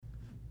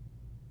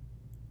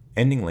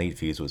Ending late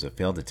fees was a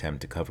failed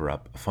attempt to cover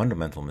up a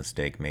fundamental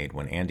mistake made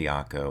when Andy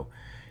Acco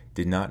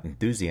did not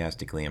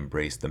enthusiastically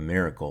embrace the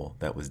miracle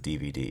that was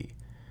DVD.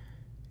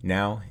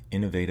 Now,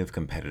 innovative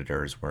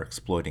competitors were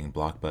exploiting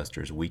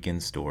Blockbuster's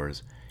weekend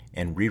stores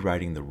and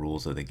rewriting the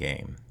rules of the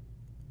game.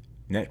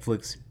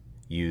 Netflix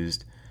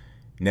used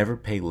never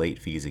pay late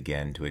fees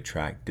again to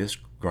attract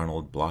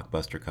disgruntled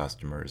Blockbuster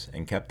customers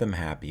and kept them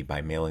happy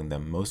by mailing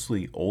them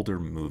mostly older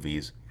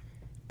movies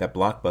that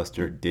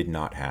Blockbuster did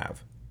not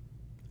have.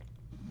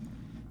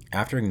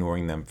 After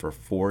ignoring them for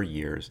 4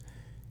 years,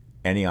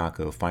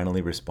 Eniaco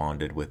finally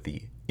responded with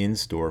the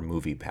in-store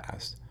movie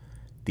pass,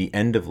 the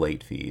end of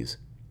late fees,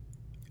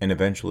 and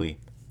eventually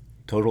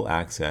total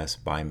access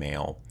by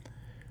mail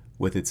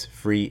with its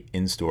free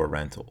in-store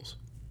rentals.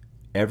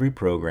 Every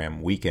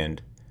program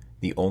weakened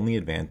the only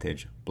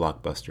advantage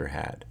Blockbuster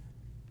had,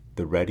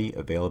 the ready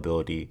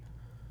availability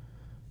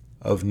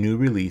of new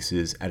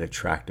releases at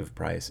attractive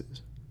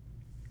prices.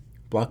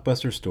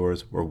 Blockbuster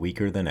stores were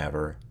weaker than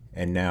ever,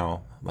 and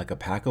now, like a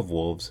pack of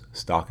wolves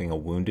stalking a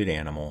wounded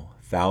animal,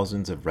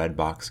 thousands of red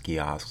box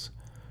kiosks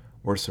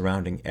were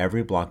surrounding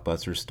every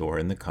Blockbuster store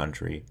in the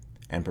country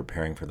and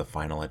preparing for the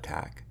final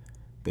attack.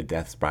 The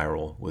death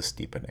spiral was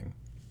steepening.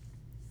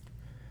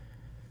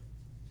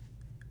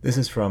 This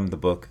is from the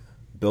book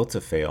Built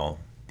to Fail,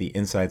 The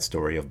Inside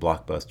Story of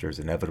Blockbuster's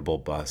Inevitable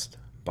Bust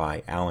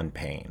by Alan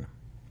Payne.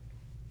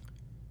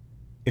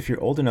 If you're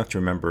old enough to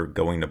remember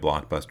going to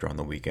Blockbuster on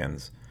the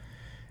weekends,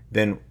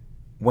 then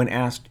when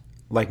asked,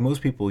 like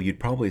most people, you'd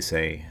probably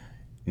say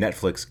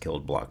Netflix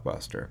killed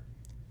Blockbuster.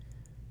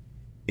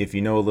 If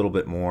you know a little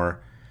bit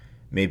more,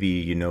 maybe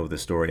you know the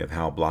story of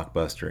how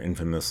Blockbuster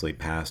infamously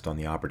passed on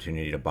the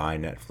opportunity to buy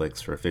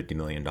Netflix for $50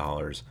 million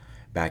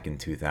back in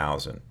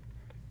 2000.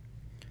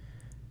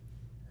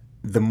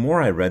 The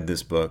more I read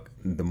this book,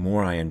 the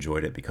more I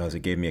enjoyed it because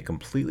it gave me a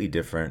completely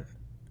different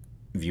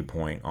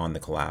viewpoint on the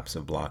collapse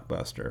of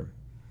Blockbuster.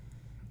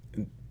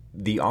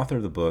 The author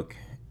of the book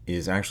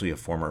is actually a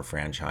former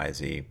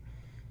franchisee,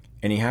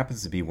 and he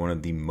happens to be one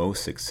of the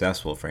most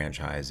successful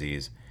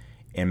franchisees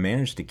and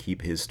managed to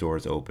keep his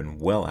stores open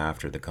well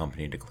after the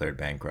company declared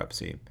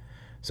bankruptcy.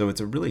 So it's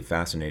a really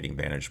fascinating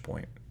vantage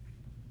point.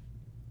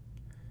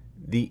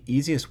 The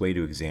easiest way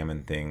to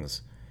examine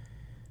things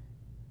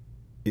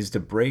is to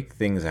break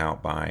things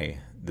out by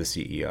the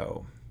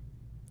CEO.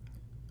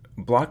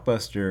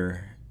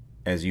 Blockbuster,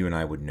 as you and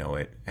I would know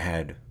it,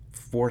 had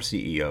 4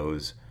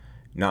 CEOs,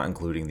 not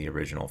including the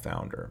original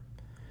founder.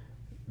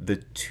 The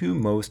 2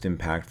 most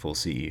impactful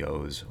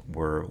CEOs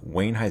were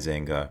Wayne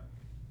Huizenga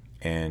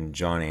and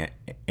John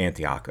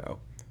Antioco.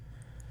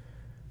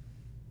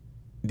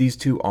 These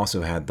 2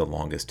 also had the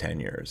longest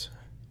tenures,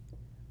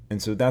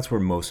 and so that's where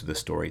most of the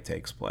story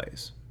takes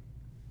place.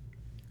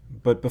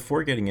 But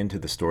before getting into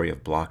the story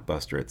of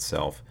Blockbuster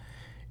itself,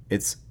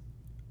 it's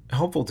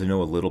helpful to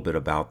know a little bit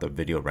about the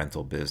video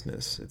rental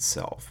business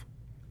itself.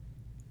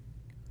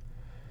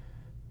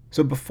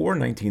 So before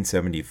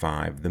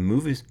 1975, the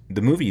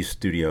movie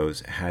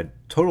studios had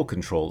total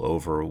control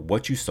over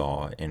what you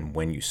saw and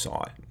when you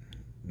saw it.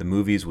 The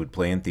movies would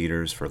play in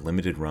theaters for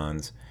limited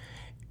runs,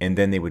 and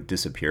then they would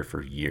disappear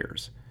for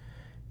years.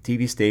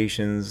 TV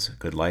stations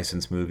could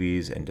license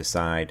movies and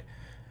decide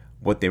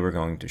what they were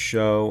going to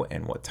show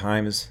and what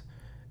times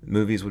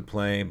movies would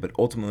play, but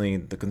ultimately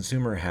the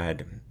consumer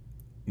had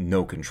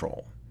no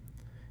control.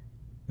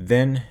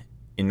 Then,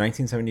 in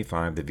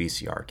 1975, the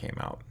VCR came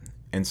out.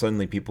 And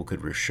suddenly people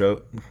could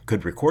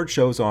record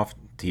shows off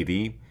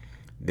TV.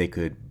 They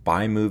could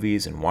buy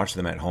movies and watch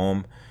them at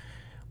home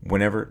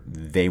whenever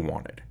they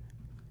wanted.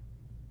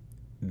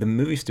 The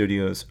movie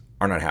studios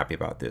are not happy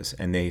about this,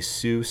 and they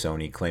sue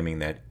Sony, claiming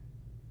that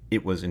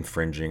it was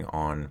infringing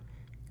on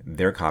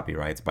their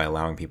copyrights by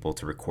allowing people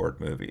to record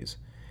movies.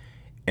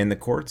 And the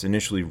courts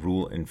initially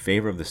rule in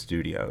favor of the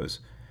studios,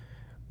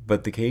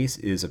 but the case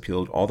is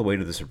appealed all the way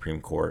to the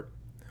Supreme Court,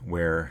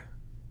 where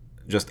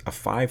just a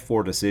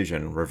 5-4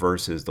 decision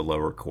reverses the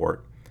lower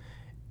court,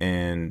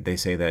 and they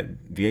say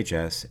that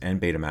VHS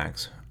and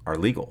Betamax are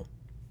legal.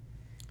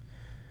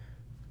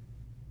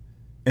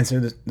 And so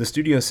the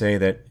studios say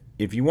that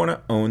if you want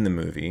to own the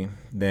movie,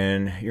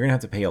 then you're going to have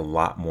to pay a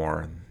lot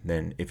more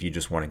than if you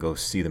just want to go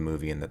see the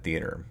movie in the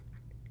theater.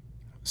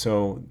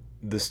 So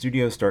the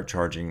studios start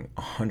charging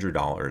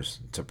 $100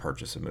 to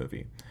purchase a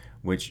movie,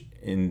 which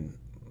in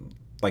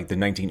like the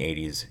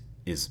 1980s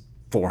is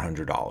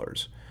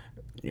 $400.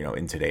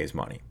 In today's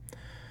money.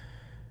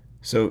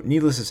 So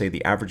needless to say,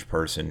 the average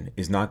person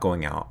is not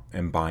going out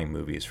and buying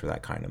movies for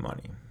that kind of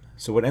money.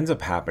 So what ends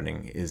up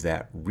happening is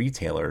that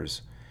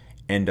retailers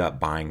end up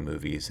buying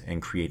movies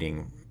and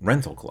creating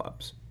rental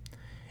clubs.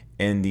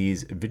 And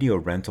these video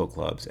rental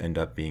clubs end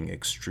up being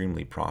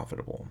extremely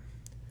profitable.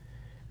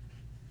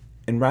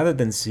 And rather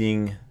than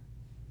seeing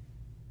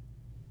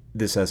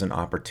this as an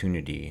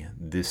opportunity,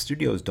 the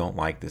studios don't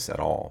like this at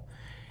all.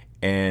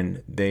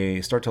 And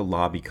they start to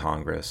lobby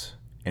Congress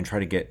and try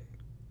to get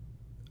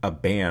a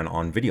ban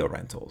on video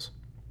rentals.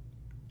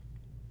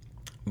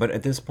 But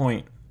at this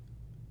point,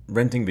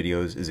 renting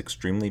videos is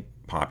extremely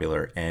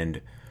popular, and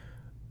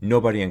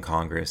nobody in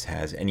Congress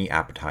has any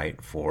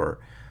appetite for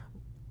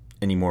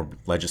any more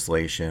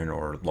legislation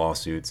or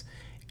lawsuits,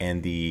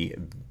 and the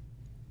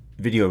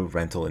video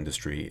rental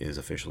industry is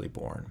officially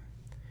born.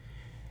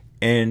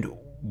 And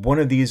one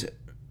of these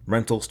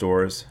rental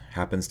stores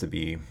happens to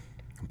be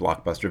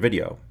Blockbuster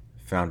Video,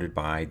 founded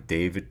by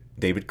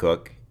David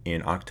Cook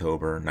in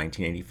October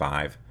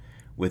 1985,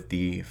 with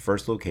the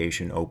first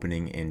location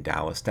opening in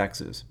Dallas,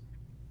 Texas.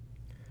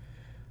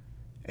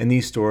 And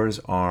these stores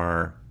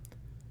are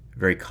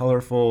very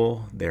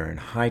colorful, they're in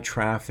high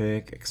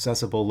traffic,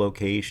 accessible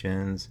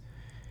locations,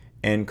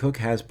 and Cook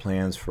has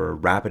plans for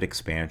rapid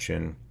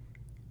expansion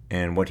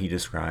and what he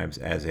describes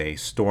as a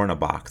store in a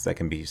box that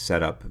can be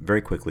set up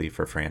very quickly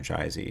for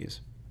franchisees.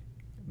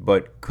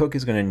 But Cook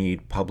is going to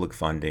need public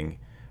funding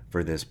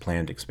for this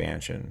planned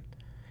expansion.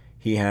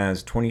 He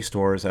has 20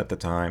 stores at the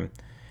time,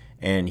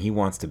 and he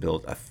wants to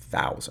build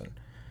 1,000.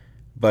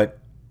 But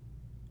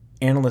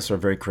analysts are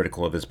very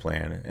critical of his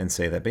plan and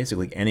say that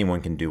basically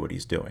anyone can do what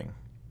he's doing.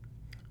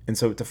 And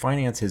so to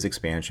finance his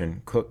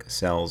expansion, Cook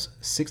sells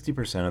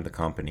 60% of the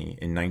company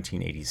in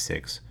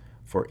 1986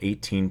 for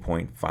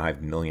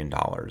 $18.5 million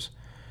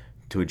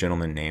to a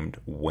gentleman named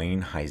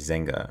Wayne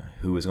Huizenga,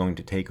 who is going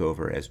to take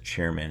over as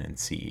chairman and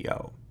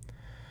CEO.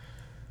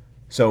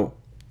 So,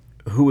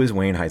 who is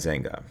Wayne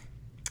Huizenga?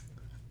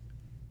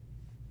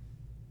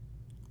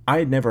 I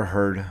had never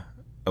heard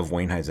of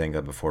Wayne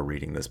Huizenga before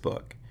reading this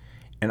book,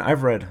 and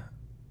I've read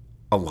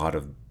a lot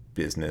of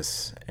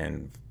business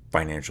and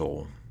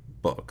financial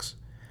books.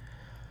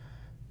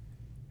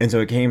 And so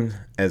it came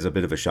as a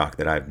bit of a shock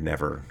that I've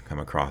never come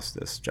across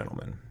this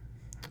gentleman.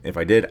 If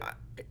I did,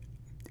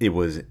 it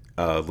was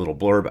a little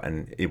blurb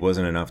and it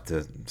wasn't enough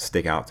to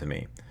stick out to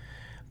me.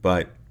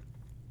 But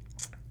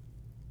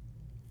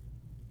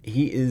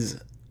he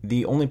is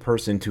the only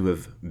person to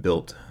have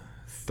built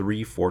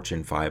 3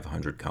 Fortune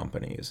 500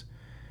 companies: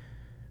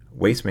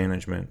 Waste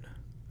Management,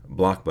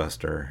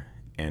 Blockbuster,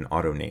 and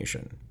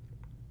AutoNation.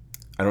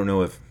 I don't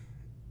know if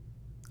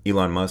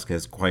Elon Musk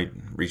has quite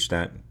reached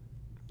that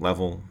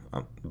level,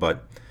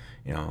 but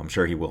I'm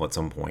sure he will at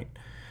some point.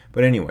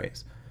 But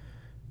anyways,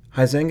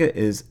 Huizenga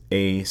is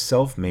a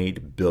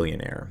self-made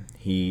billionaire.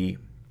 He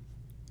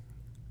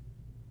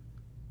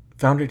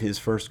founded his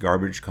first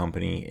garbage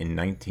company in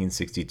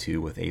 1962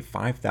 with a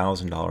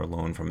 $5,000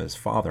 loan from his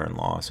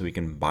father-in-law so he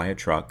can buy a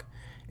truck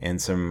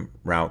and some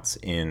routes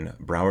in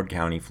Broward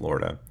County,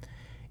 Florida.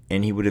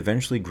 And he would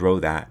eventually grow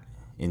that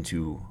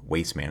into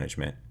Waste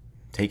Management,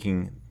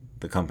 taking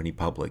the company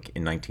public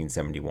in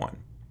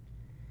 1971.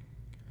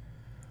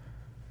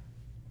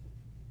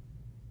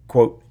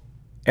 Quote,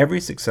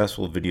 "Every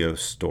successful video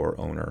store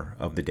owner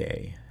of the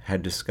day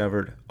had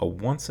discovered a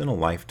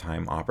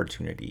once-in-a-lifetime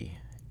opportunity,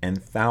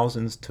 and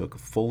thousands took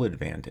full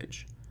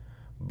advantage,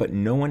 but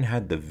no one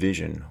had the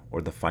vision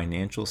or the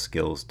financial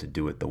skills to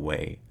do it the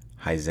way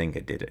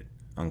Huizenga did it,"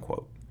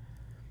 unquote.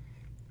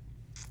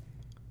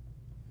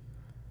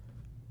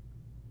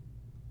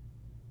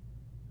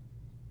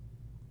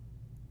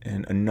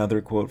 And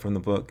another quote from the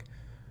book,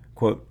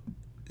 quote,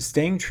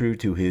 "Staying true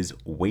to his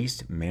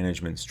waste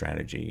management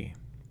strategy,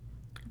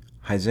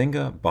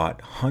 Huizenga bought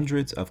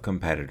hundreds of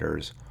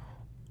competitors,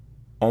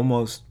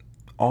 almost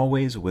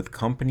always with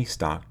company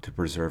stock to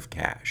preserve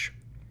cash.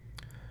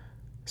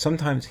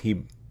 Sometimes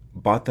he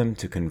bought them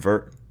to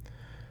convert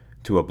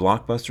to a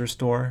Blockbuster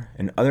store,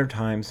 and other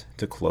times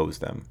to close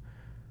them,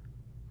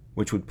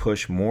 which would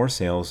push more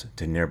sales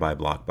to nearby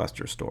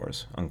Blockbuster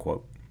stores,"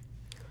 unquote.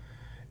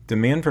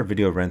 Demand for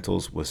video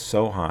rentals was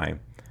so high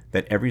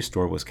that every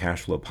store was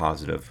cash flow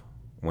positive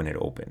when it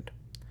opened.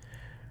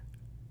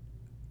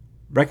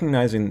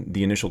 Recognizing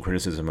the initial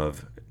criticism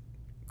of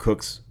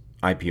Cook's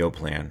IPO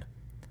plan,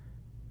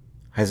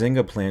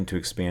 Huizenga planned to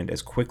expand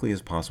as quickly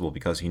as possible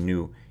because he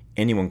knew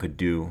anyone could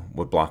do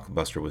what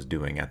Blockbuster was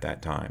doing at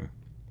that time.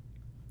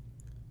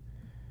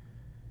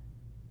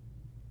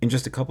 In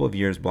just a couple of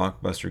years,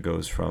 Blockbuster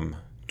goes from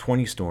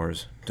 20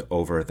 stores to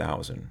over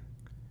 1,000,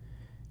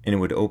 and it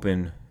would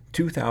open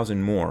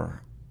 2,000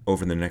 more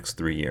over the next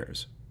 3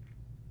 years.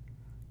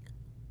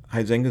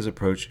 Huizenga's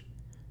approach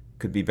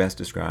could be best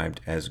described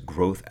as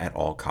growth at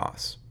all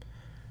costs.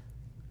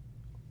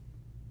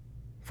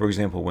 For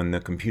example, when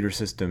the computer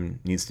system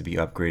needs to be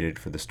upgraded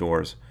for the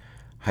stores,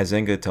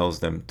 Huizenga tells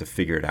them to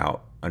figure it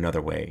out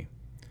another way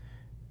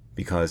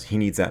because he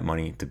needs that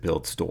money to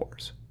build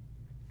stores.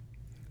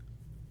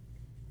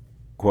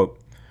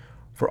 Quote,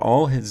 "For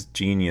all his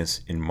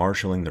genius in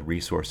marshaling the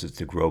resources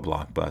to grow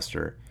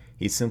Blockbuster,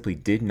 he simply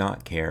did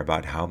not care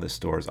about how the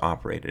stores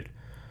operated,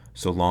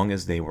 so long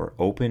as they were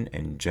open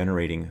and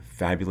generating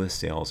fabulous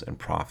sales and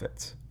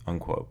profits,"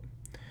 unquote.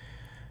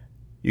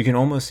 You can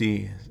almost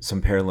see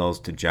some parallels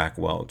to Jack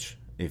Welch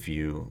if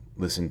you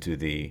listen to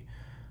the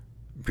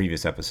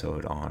previous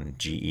episode on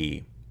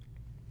GE.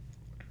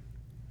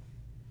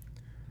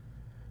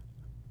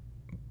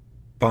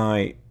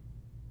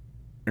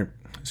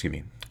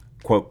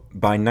 Quote,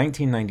 "By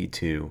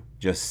 1992,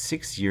 just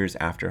 6 years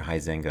after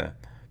Huizenga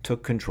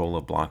took control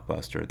of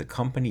Blockbuster, the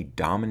company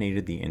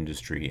dominated the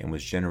industry and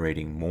was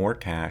generating more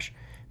cash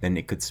than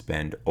it could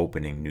spend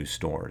opening new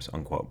stores,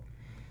 unquote.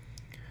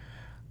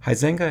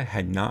 Huizenga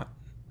had not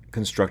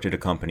constructed a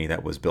company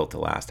that was built to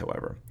last,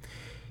 however.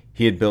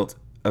 He had built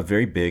a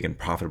very big and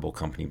profitable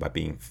company by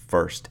being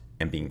first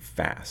and being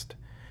fast.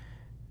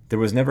 There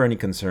was never any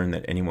concern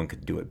that anyone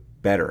could do it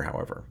better,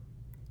 however.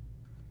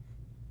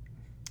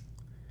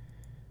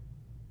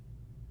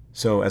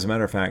 So, as a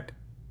matter of fact,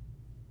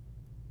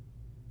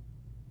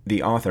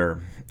 the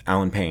author,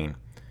 Alan Payne,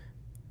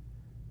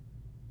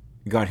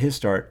 got his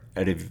start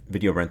at a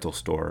video rental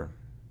store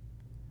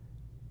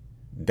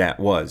that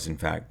was, in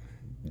fact,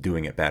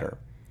 doing it better.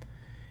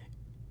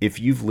 If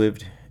you've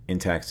lived in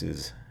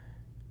Texas,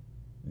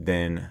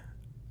 then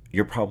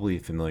you're probably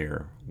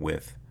familiar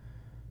with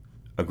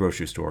a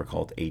grocery store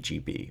called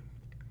H-E-B.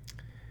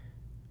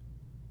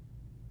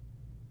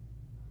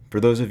 For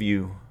those of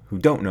you who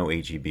don't know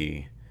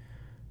H-E-B,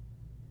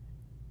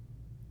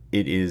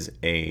 it is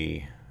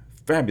a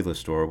fabulous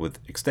store with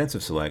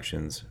extensive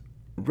selections,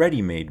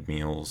 ready-made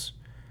meals,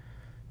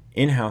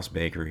 in-house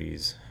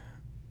bakeries,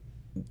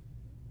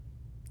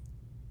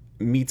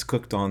 meats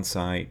cooked on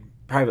site,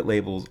 private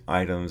label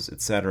items,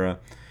 etc.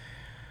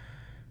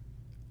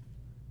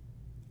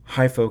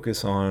 High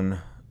focus on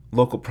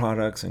local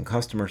products and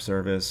customer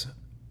service.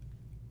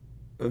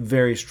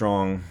 Very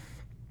strong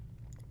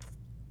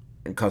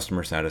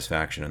customer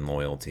satisfaction and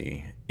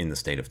loyalty in the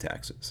state of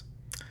Texas.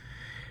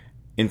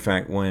 In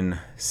fact, when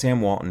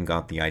Sam Walton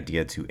got the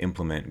idea to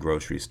implement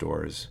grocery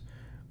stores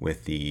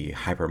with the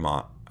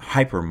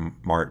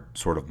hypermart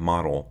sort of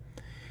model,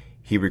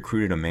 he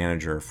recruited a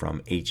manager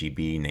from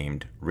H-E-B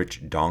named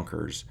Rich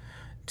Donkers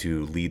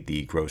to lead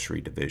the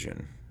grocery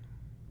division.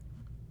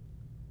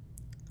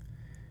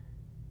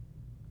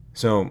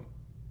 So,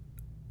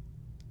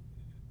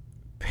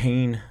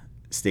 Payne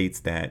states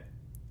that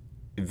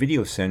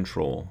Video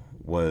Central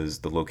was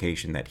the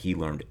location that he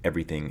learned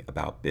everything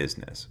about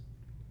business.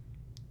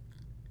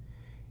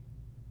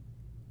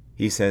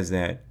 He says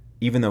that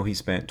even though he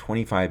spent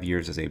 25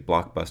 years as a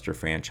Blockbuster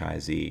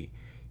franchisee,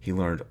 he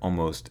learned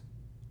almost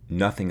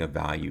nothing of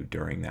value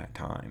during that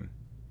time.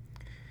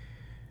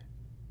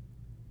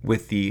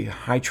 With the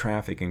high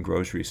traffic in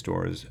grocery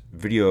stores,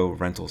 video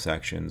rental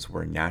sections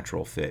were a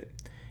natural fit,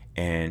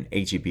 and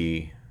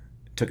H-E-B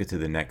took it to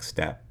the next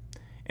step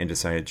and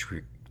decided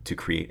to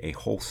create a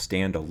whole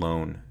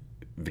standalone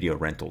video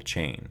rental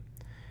chain.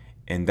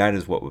 And that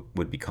is what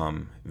would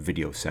become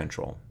Video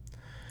Central.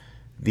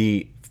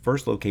 The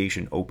first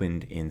location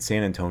opened in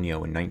San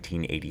Antonio in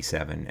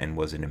 1987 and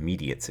was an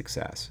immediate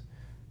success.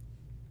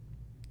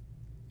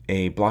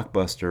 A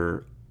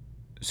Blockbuster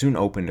soon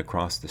opened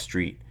across the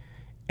street,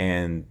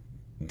 and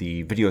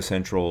the Video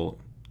Central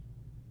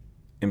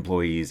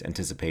employees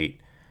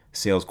anticipate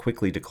sales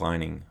quickly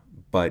declining,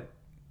 but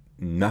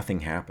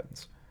nothing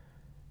happens.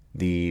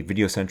 The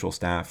Video Central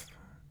staff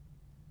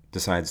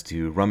decides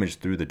to rummage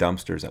through the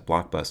dumpsters at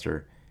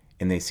Blockbuster,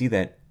 and they see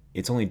that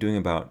it's only doing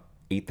about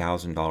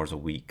 $8,000 a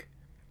week,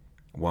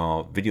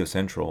 while Video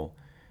Central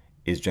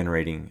is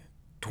generating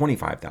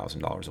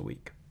 $25,000 a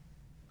week.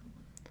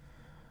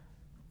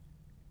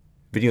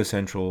 Video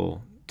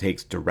Central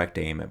takes direct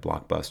aim at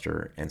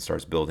Blockbuster and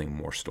starts building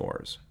more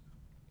stores.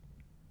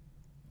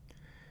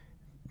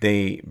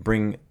 They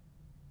bring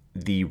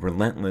the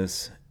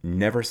relentless,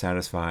 never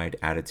satisfied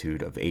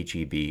attitude of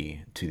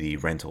H-E-B to the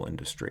rental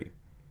industry.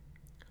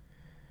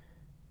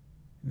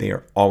 They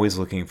are always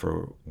looking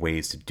for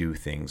ways to do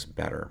things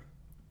better.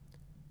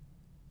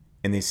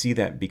 And they see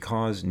that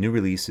because new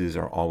releases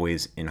are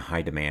always in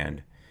high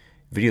demand,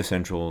 Video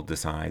Central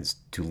decides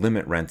to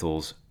limit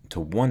rentals to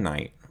one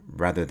night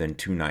rather than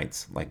 2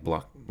 nights like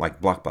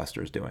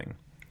Blockbuster is doing.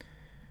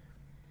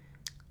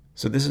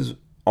 So this is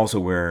also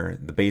where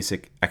the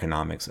basic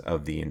economics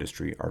of the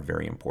industry are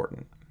very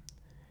important.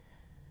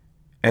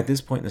 At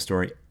this point in the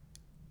story,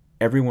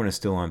 everyone is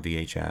still on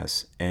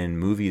VHS, and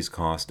movies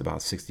cost about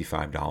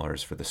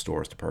 $65 for the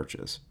stores to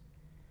purchase.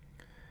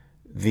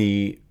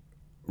 The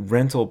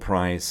rental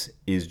price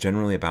is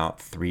generally about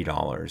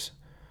 $3,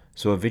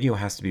 so a video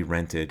has to be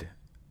rented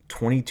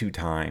 22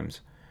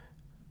 times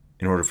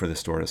in order for the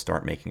store to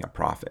start making a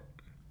profit.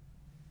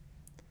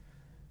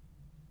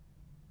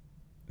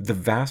 The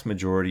vast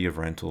majority of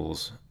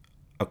rentals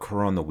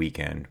occur on the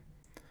weekend.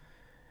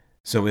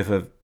 So if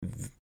a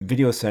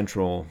Video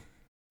Central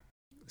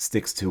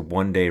sticks to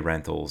one-day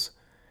rentals,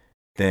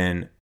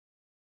 then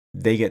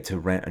they get to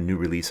rent a new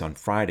release on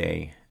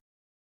Friday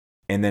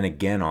and then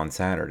again on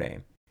Saturday.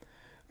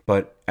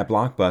 But at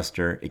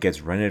Blockbuster, it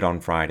gets rented on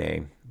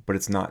Friday, but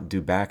it's not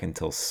due back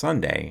until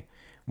Sunday,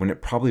 when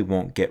it probably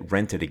won't get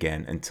rented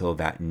again until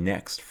that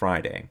next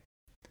Friday.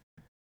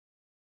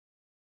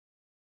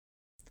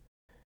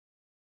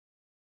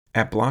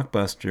 At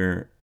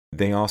Blockbuster,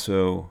 they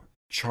also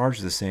charge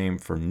the same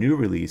for new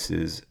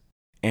releases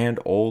and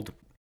old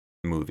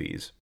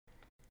movies.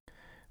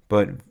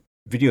 But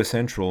Video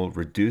Central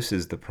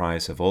reduces the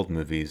price of old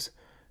movies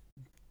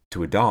to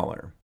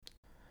 $1.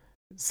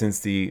 Since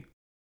the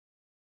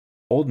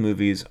old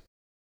movies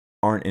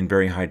aren't in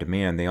very high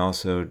demand, they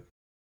also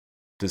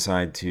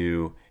decide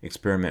to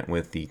experiment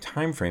with the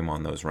time frame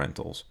on those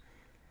rentals.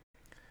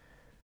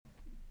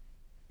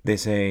 They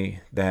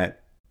say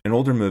that an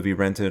older movie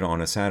rented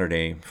on a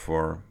Saturday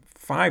for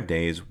 5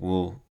 days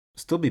will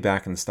still be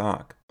back in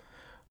stock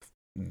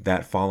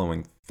that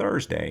following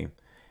Thursday,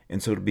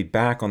 and so it'll be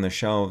back on the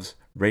shelves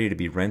ready to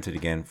be rented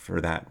again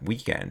for that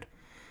weekend.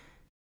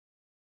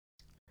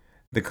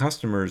 The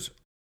customers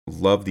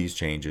love these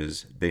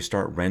changes. They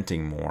start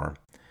renting more,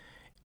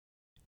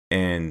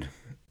 and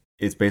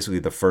it's basically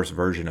the first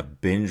version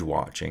of binge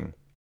watching.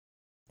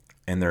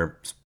 And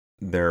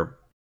they're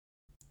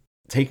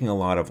taking a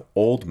lot of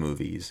old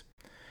movies,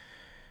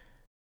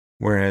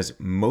 whereas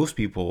most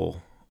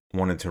people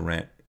wanted to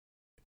rent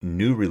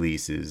new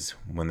releases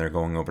when they're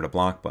going over to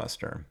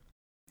Blockbuster.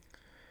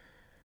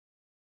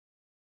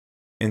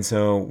 And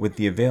so, with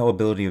the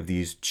availability of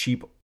these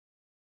cheap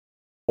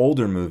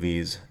older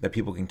movies that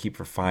people can keep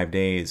for 5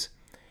 days,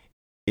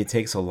 it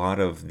takes a lot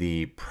of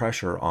the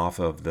pressure off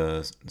of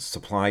the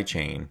supply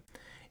chain,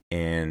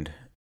 and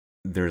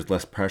there's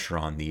less pressure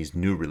on these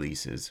new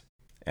releases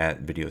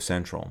at Video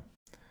Central.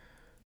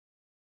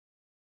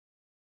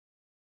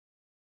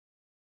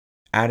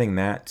 Adding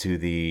that to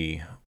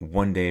the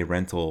 1 day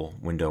rental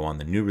window on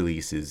the new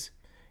releases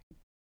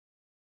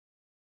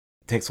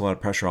takes a lot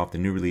of pressure off the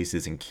new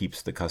releases and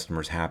keeps the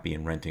customers happy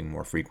and renting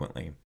more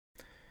frequently.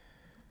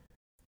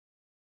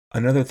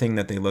 Another thing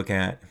that they look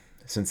at,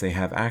 since they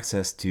have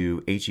access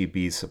to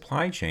HEB's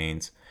supply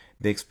chains,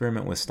 they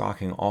experiment with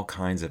stocking all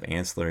kinds of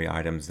ancillary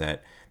items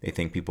that they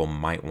think people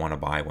might want to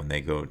buy when they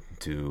go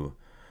to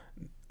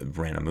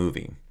rent a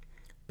movie.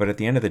 But at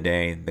the end of the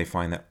day, they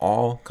find that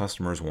all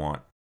customers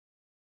want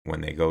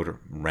when they go to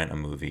rent a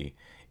movie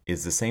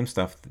is the same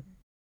stuff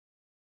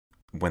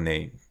when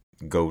they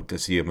go to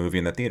see a movie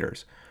in the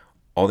theaters.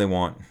 All they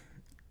want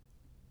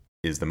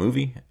is the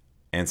movie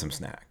and some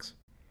snacks.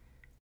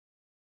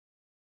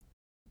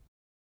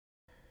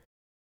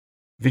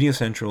 Video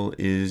Central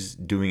is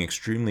doing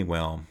extremely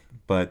well,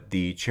 but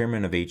the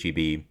chairman of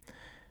HEB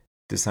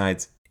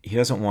decides he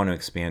doesn't want to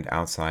expand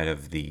outside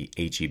of the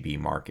HEB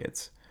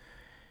markets.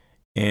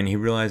 And he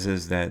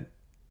realizes that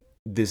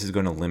this is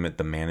going to limit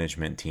the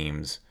management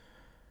team's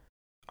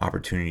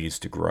opportunities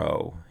to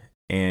grow.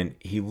 And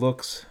he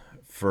looks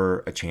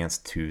for a chance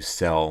to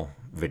sell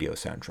Video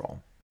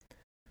Central.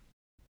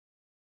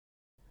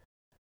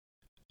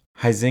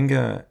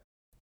 Huizinga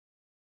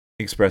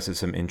expresses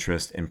some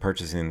interest in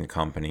purchasing the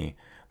company,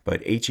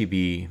 but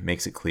HEB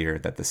makes it clear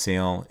that the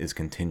sale is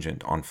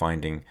contingent on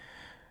finding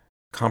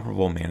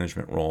comparable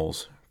management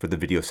roles for the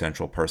Video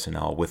Central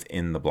personnel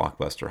within the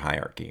Blockbuster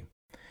hierarchy.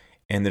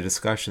 And the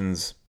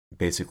discussions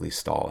basically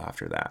stall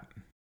after that.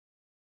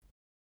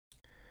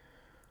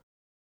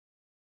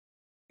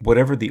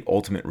 Whatever the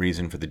ultimate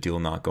reason for the deal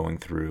not going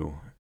through,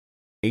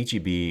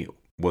 HEB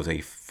was a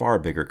far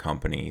bigger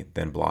company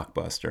than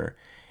Blockbuster,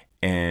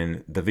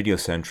 and the Video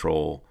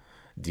Central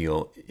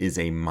deal is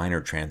a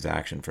minor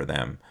transaction for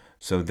them.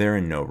 So they're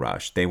in no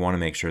rush. They want to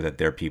make sure that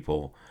their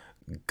people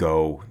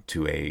go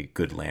to a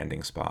good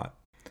landing spot.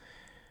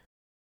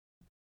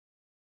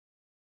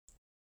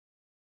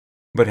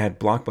 But had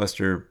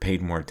Blockbuster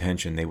paid more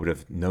attention, they would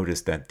have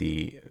noticed that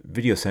the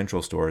Video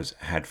Central stores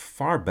had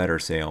far better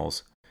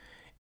sales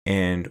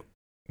and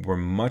were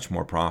much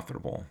more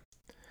profitable.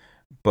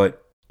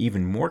 But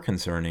even more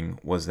concerning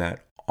was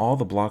that all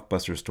the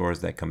Blockbuster stores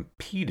that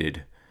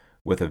competed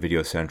with a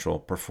Video Central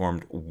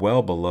performed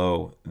well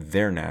below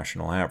their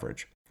national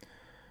average.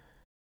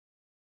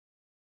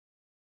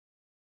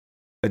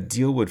 A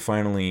deal would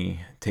finally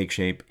take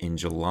shape in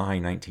July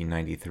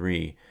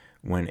 1993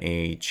 when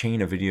a chain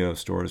of video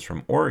stores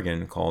from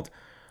Oregon called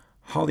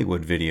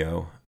Hollywood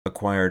Video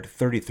acquired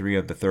 33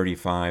 of the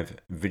 35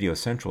 Video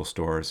Central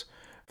stores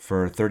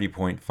for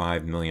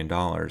 $30.5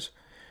 million,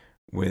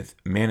 with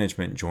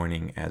management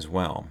joining as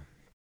well.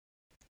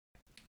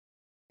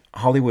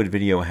 Hollywood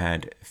Video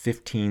had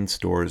 15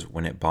 stores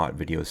when it bought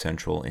Video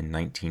Central in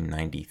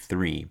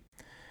 1993.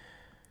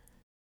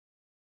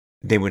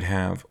 They would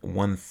have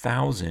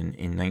 1,000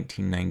 in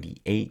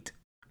 1998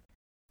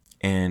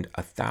 and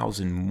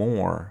 1,000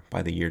 more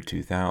by the year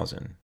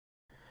 2000.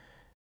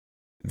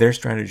 Their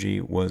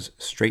strategy was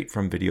straight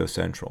from Video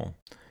Central: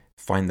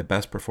 find the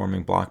best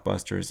performing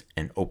blockbusters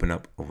and open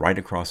up right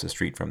across the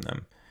street from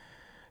them.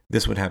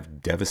 This would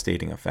have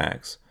devastating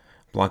effects.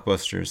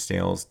 Blockbuster's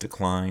sales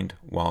declined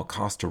while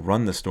cost to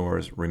run the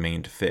stores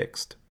remained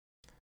fixed.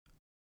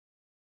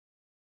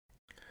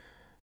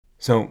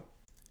 So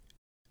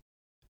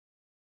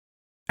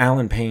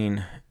Alan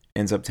Payne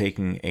ends up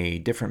taking a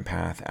different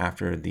path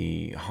after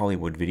the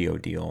Hollywood Video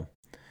deal.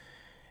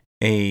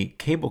 A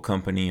cable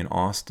company in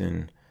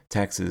Austin,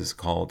 Texas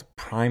called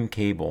Prime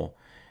Cable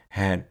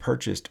had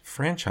purchased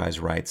franchise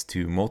rights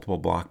to multiple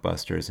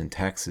blockbusters in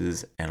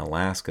Texas and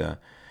Alaska,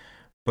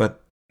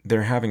 but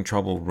they're having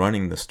trouble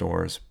running the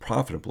stores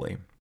profitably.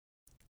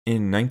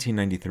 In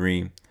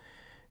 1993,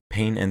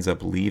 Payne ends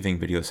up leaving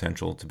Video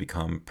Central to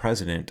become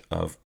president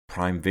of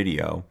Prime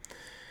Video,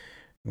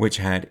 which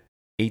had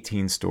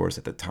 18 stores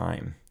at the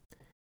time.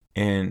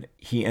 And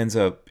he ends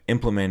up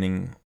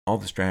implementing all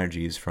the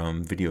strategies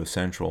from Video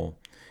Central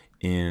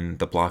in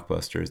the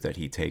blockbusters that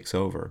he takes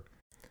over.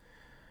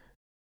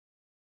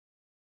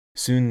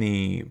 Soon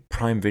the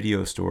Prime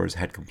Video stores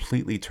had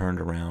completely turned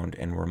around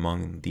and were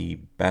among the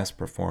best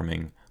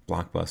performing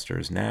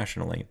blockbusters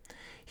nationally.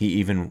 He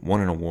even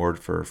won an award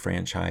for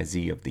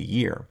Franchisee of the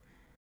Year.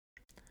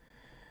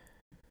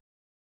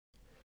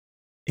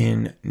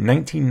 In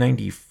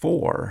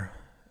 1994,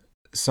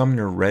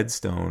 Sumner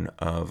Redstone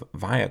of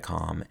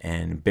Viacom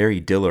and Barry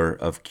Diller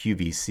of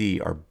QVC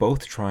are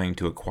both trying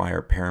to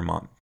acquire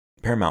Paramount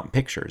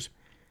Pictures.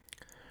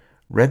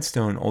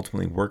 Redstone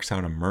ultimately works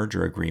out a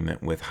merger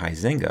agreement with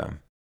Huizenga,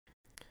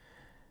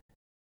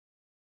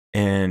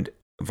 and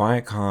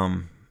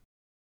Viacom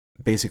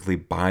basically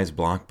buys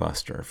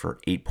Blockbuster for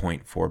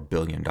 $8.4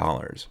 billion.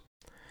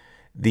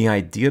 The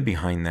idea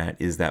behind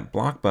that is that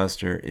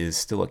Blockbuster is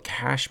still a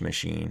cash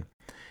machine,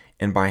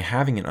 and by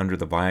having it under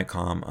the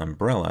Viacom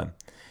umbrella,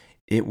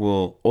 it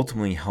will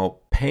ultimately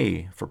help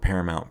pay for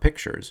Paramount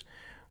Pictures,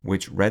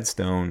 which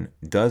Redstone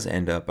does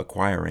end up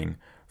acquiring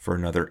for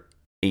another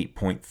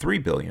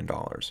 $8.3 billion.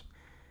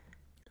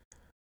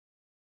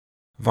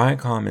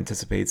 Viacom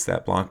anticipates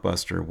that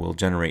Blockbuster will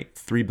generate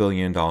 $3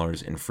 billion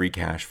in free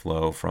cash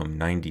flow from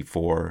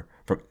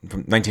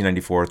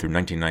 1994 through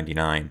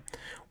 1999,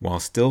 while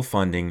still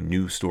funding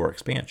new store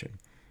expansion.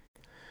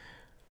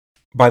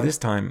 By this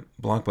time,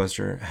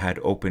 Blockbuster had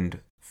opened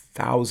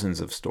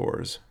thousands of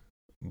stores,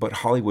 but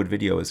Hollywood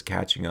Video is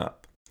catching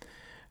up.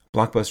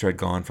 Blockbuster had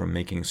gone from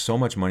making so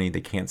much money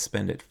they can't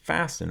spend it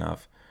fast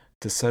enough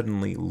to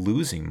suddenly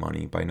losing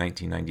money by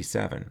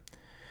 1997.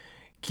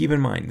 Keep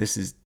in mind, this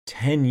is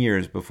 10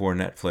 years before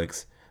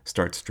Netflix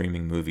starts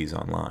streaming movies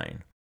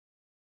online.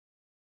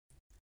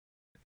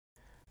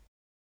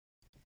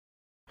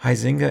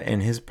 Huizenga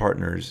and his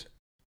partners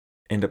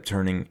end up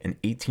turning an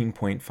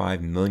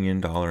 $18.5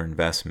 million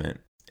investment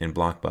in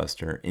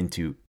Blockbuster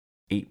into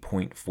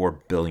 $8.4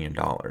 billion.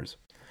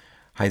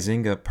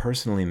 Huizenga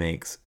personally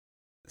makes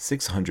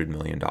 $600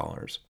 million.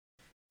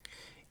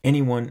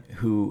 Anyone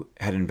who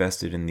had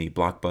invested in the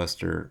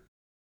Blockbuster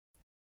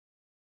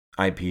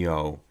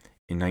IPO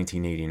in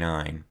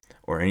 1989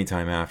 or any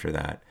time after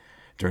that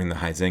during the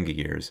Huizenga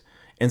years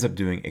ends up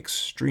doing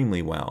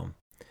extremely well.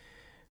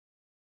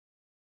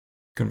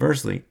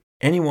 Conversely,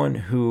 anyone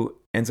who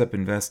ends up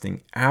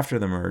investing after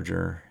the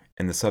merger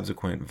and the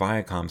subsequent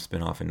Viacom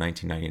spinoff in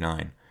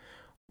 1999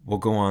 will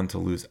go on to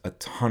lose a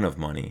ton of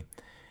money,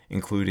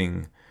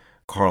 including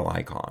Carl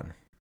Icahn.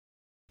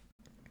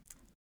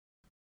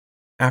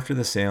 After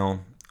the sale,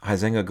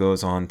 Huizenga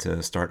goes on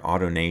to start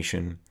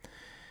AutoNation.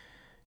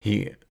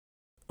 He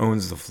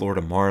owns the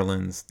Florida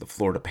Marlins, the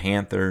Florida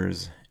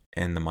Panthers,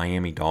 and the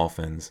Miami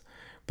Dolphins,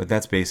 but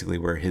that's basically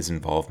where his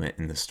involvement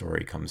in the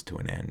story comes to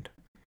an end.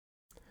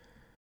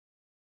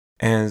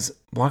 As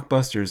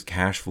Blockbuster's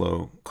cash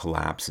flow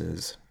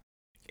collapses,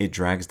 it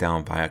drags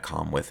down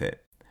Viacom with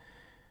it.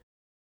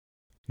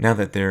 Now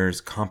that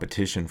there's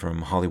competition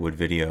from Hollywood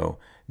Video,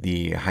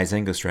 the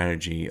Huizenga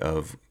strategy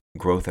of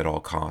growth at all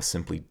costs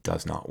simply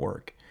does not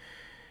work.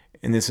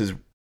 And this is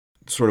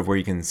sort of where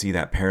you can see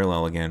that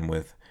parallel again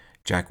with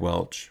Jack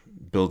Welch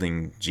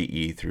building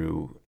GE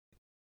through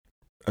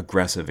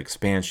aggressive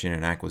expansion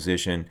and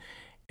acquisition,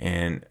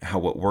 and how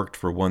what worked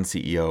for one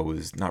CEO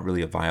is not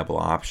really a viable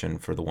option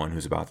for the one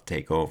who's about to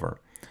take over.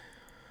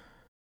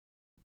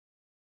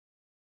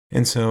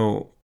 And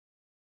so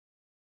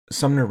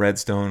Sumner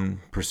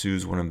Redstone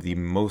pursues one of the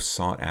most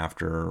sought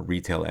after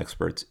retail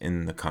experts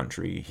in the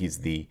country. He's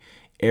the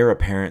heir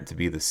apparent to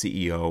be the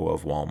CEO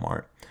of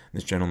Walmart.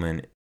 This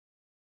gentleman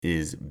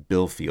is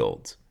Bill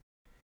Fields.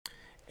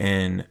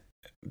 And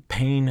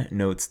Payne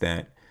notes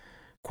that,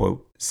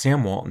 quote,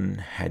 Sam Walton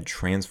had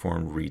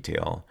transformed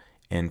retail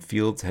and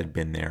Fields had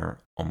been there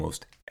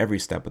almost every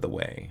step of the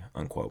way,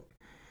 unquote.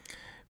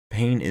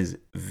 Payne is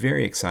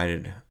very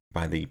excited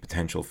by the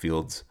potential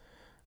Fields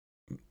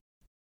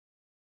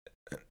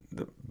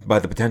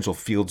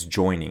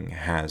joining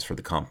has for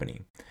the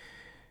company.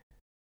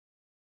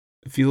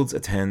 Fields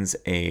attends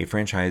a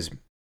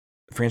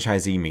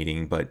franchisee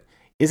meeting, but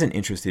isn't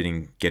interested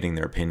in getting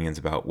their opinions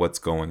about what's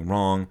going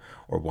wrong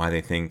or why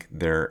they think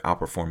they're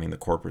outperforming the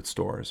corporate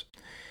stores.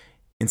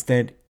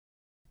 Instead,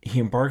 he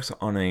embarks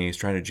on a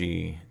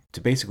strategy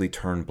to basically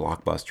turn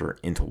Blockbuster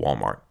into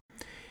Walmart.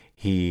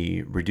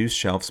 He reduced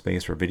shelf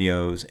space for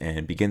videos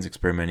and begins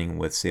experimenting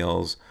with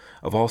sales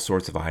of all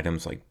sorts of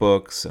items like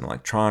books and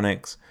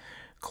electronics,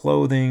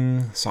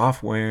 clothing,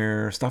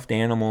 software, stuffed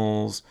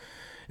animals,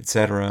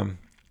 etc.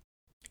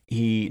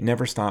 He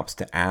never stops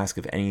to ask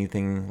if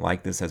anything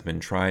like this has been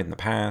tried in the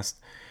past.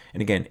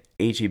 And again,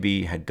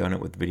 HEB had done it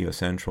with Video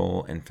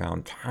Central and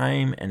found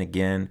time and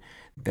again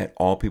that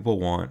all people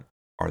want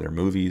are their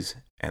movies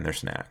and their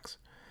snacks.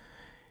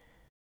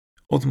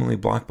 Ultimately,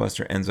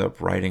 Blockbuster ends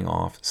up writing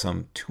off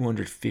some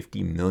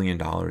 $250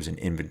 million in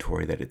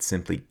inventory that it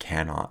simply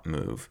cannot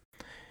move.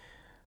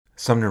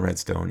 Sumner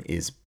Redstone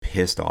is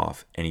pissed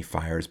off and he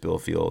fires Bill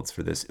Fields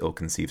for this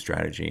ill-conceived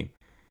strategy.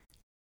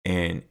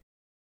 And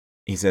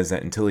he says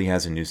that until he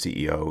has a new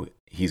CEO,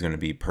 he's going to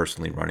be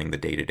personally running the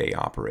day-to-day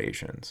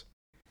operations.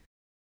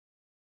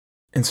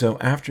 And so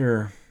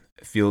after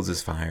Fields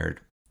is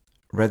fired,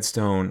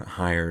 Redstone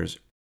hires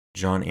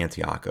John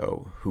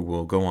Antioco, who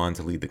will go on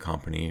to lead the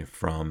company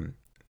from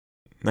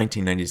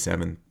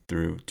 1997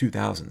 through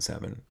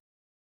 2007.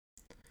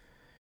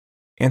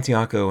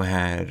 Antioco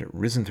had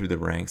risen through the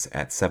ranks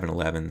at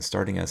 7-Eleven,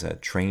 starting as a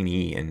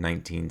trainee in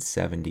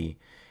 1970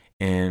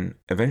 and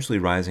eventually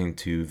rising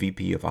to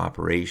VP of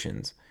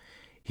Operations.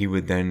 He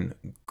would then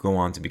go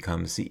on to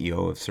become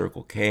CEO of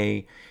Circle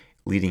K,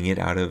 leading it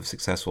out of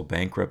successful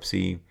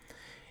bankruptcy.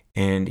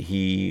 And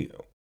he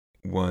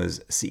was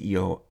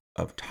CEO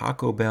of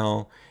Taco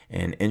Bell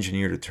and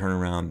engineered a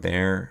turnaround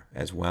there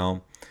as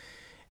well.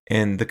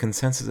 And the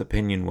consensus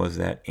opinion was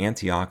that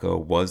Antioco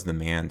was the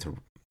man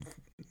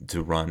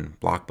to run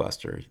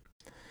Blockbuster.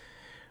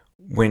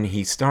 When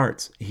he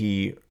starts,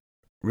 he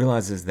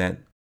realizes that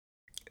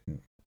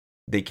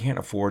they can't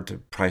afford to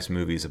price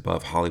movies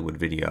above Hollywood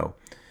Video,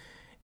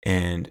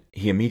 and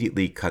he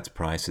immediately cuts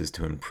prices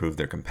to improve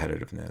their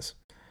competitiveness.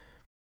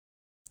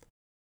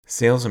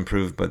 Sales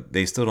improved, but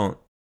they still don't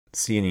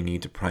see any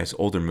need to price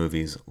older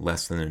movies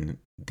less than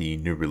the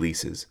new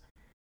releases.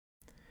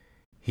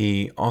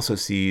 He also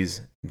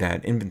sees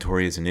that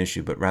inventory is an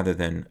issue, but rather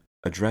than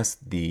address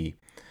the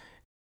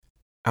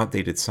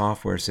outdated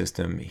software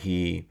system,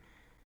 he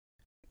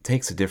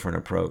takes a different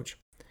approach.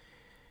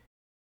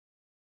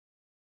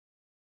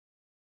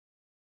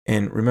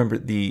 And remember,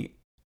 the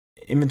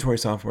inventory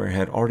software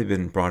had already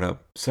been brought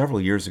up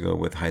several years ago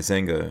with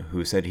Huizenga,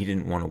 who said he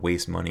didn't want to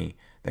waste money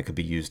that could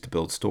be used to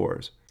build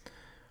stores.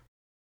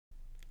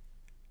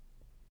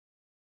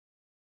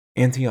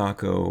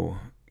 Antioco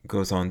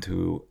goes on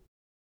to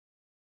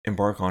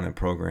embark on a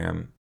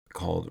program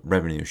called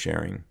revenue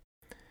sharing.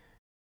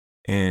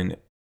 And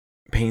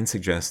Payne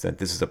suggests that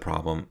this is a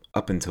problem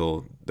up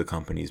until the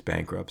company's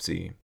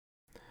bankruptcy.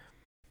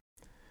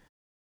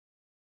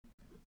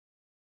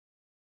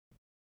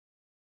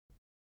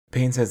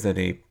 Payne says that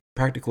a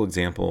practical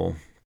example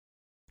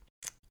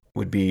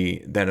would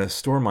be that a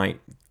store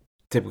might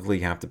typically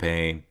have to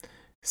pay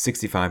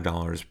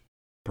 $65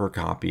 per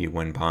copy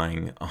when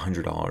buying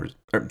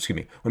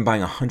when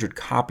buying 100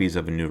 copies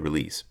of a new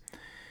release.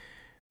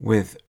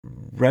 With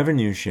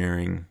revenue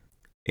sharing,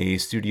 a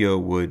studio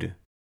would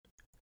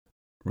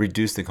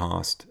reduce the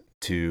cost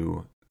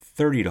to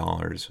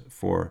 $30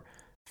 for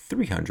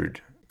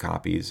 300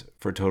 copies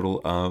for a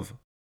total of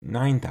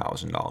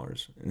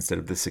 $9,000 instead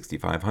of the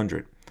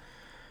 $6,500.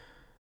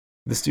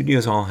 The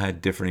studios all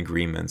had different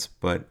agreements,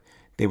 but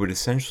they would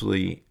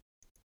essentially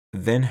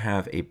then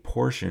have a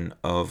portion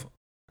of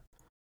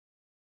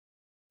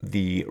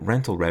the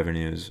rental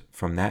revenues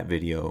from that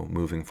video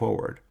moving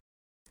forward.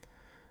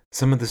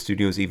 Some of the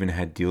studios even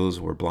had deals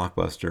where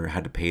Blockbuster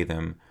had to pay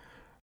them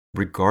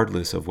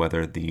regardless of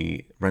whether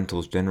the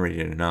rentals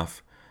generated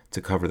enough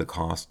to cover the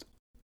cost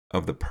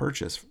of the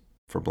purchase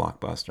for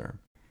Blockbuster.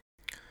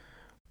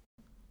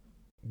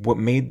 What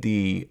made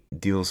the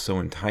deals so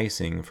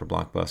enticing for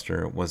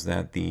Blockbuster was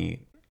that the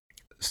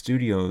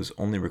studios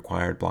only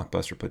required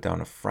Blockbuster put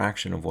down a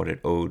fraction of what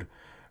it owed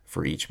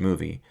for each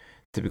movie,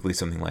 typically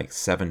something like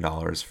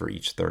 $7 for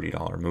each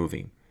 $30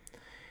 movie.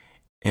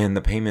 And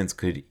the payments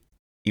could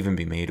even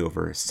be made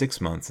over 6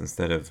 months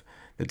instead of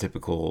the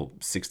typical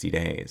 60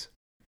 days.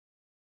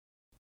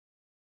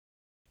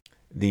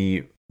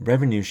 The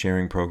revenue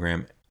sharing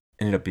program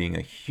ended up being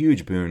a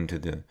huge boon to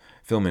the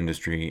film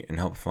industry and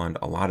helped fund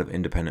a lot of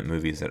independent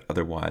movies that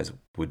otherwise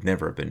would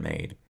never have been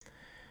made.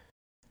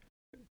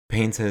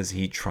 Payne says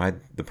he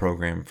tried the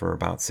program for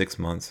about 6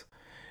 months,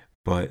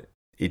 but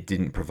it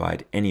didn't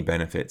provide any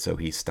benefit, so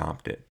he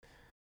stopped it.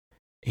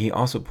 He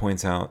also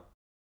points out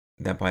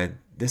that by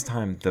this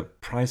time, the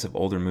price of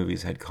older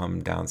movies had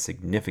come down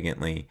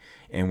significantly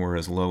and were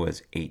as low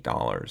as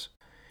 $8.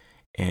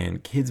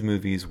 And kids'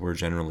 movies were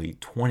generally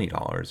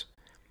 $20,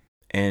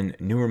 and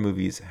newer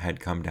movies had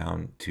come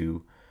down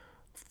to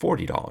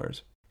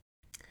 $40.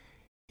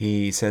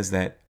 He says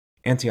that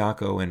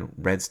Antioco and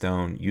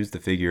Redstone used the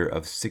figure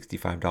of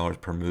 $65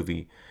 per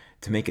movie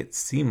to make it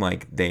seem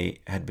like they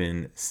had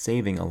been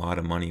saving a lot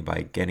of money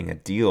by getting a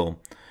deal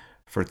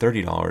for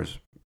 $30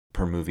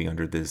 per movie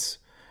under this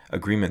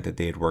agreement that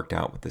they had worked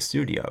out with the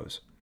studios.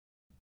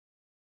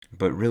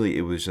 But really,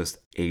 it was just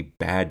a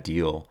bad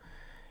deal,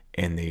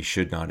 and they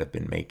should not have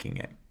been making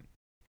it.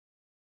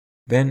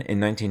 Then in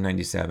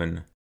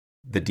 1997,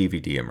 the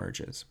DVD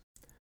emerges.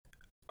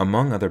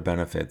 Among other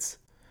benefits,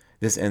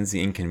 this ends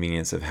the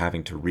inconvenience of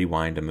having to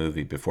rewind a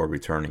movie before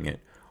returning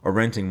it, or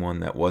renting one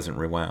that wasn't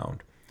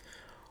rewound.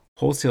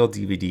 Wholesale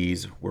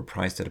DVDs were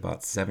priced at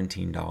about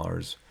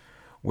 $17,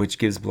 which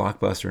gives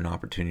Blockbuster an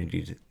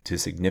opportunity to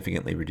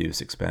significantly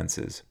reduce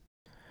expenses.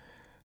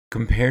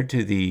 Compared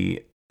to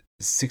the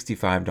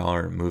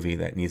 $65 movie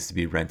that needs to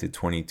be rented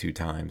 22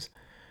 times,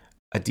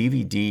 a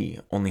DVD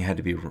only had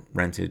to be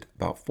rented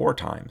about 4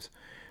 times.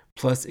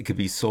 Plus, it could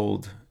be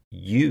sold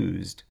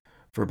used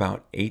for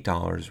about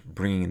 $8,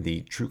 bringing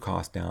the true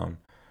cost down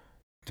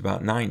to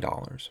about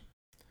 $9.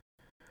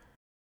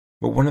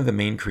 But one of the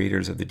main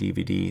creators of the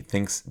DVD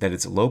thinks that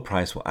its low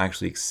price will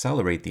actually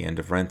accelerate the end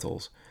of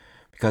rentals,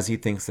 because he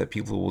thinks that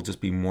people will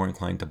just be more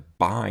inclined to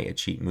buy a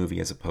cheap movie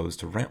as opposed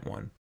to rent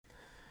one.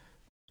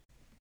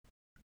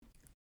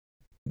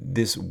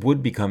 This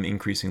would become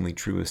increasingly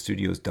true as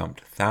studios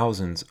dumped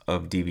thousands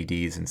of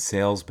DVDs in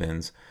sales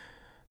bins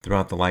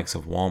throughout the likes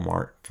of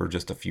Walmart for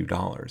just a few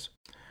dollars.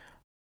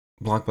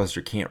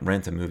 Blockbuster can't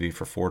rent a movie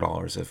for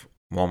 $4 if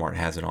Walmart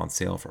has it on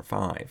sale for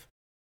 $5.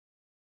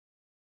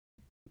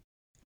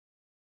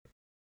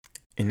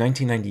 In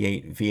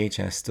 1998,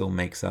 VHS still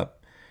makes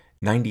up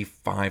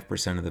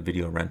 95% of the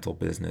video rental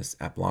business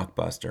at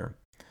Blockbuster.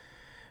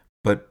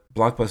 But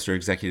Blockbuster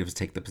executives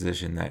take the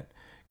position that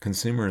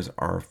consumers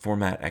are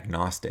format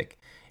agnostic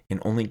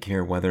and only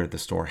care whether the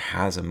store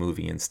has a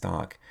movie in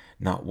stock,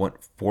 not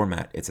what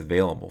format it's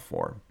available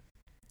for.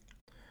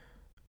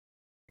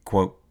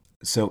 Quote,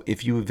 "So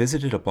if you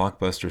visited a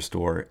Blockbuster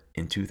store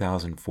in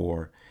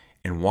 2004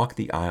 and walked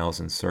the aisles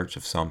in search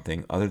of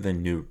something other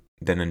than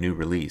a new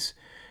release,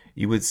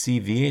 you would see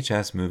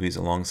VHS movies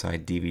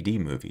alongside DVD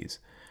movies.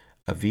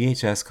 A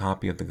VHS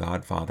copy of The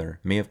Godfather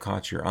may have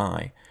caught your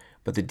eye,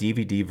 but the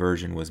DVD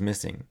version was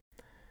missing.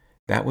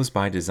 That was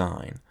by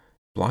design.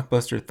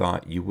 Blockbuster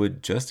thought you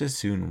would just as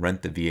soon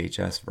rent the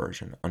VHS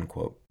version,"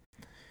 unquote.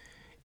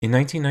 In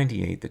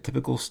 1998, the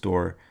typical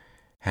store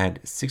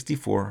had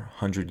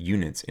 6,400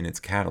 units in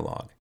its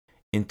catalog.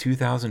 In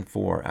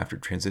 2004, after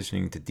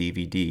transitioning to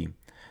DVD,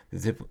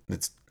 the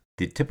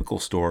typical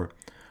store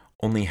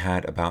only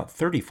had about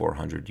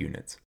 3,400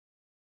 units.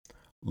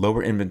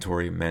 Lower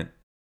inventory meant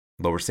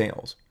lower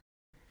sales.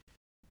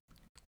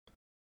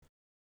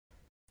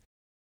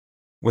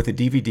 With the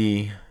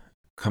DVD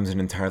comes an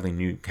entirely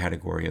new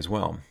category as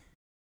well: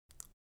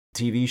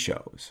 TV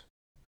shows.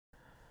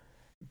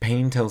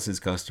 Payne tells his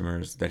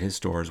customers that his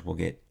stores will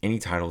get any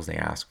titles they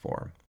ask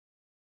for.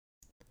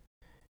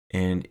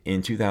 And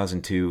in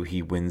 2002,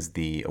 he wins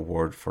the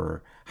award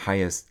for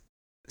highest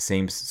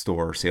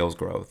same-store sales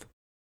growth.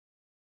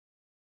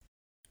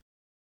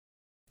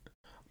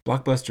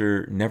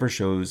 Blockbuster never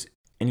shows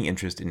any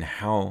interest in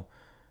how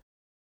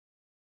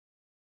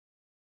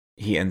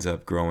he ends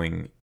up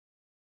growing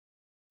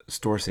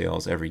store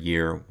sales every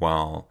year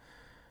while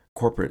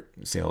corporate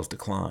sales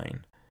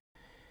decline.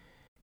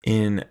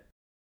 In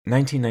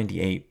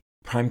 1998,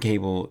 Prime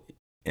Cable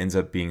ends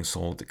up being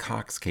sold to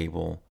Cox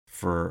Cable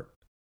for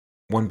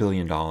 $1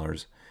 billion,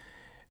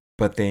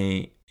 but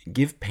they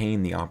give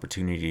Payne the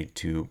opportunity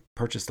to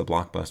purchase the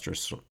Blockbuster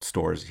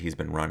stores he's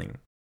been running.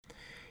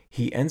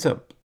 He ends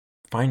up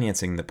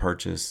financing the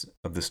purchase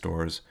of the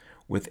stores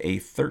with a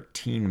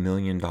 $13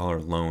 million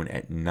loan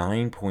at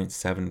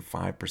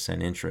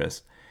 9.75%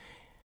 interest,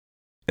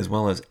 as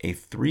well as a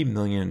 $3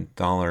 million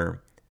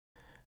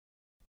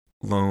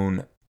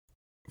loan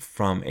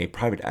from a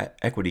private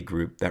equity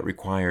group that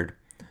required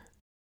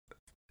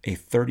a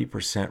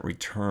 30%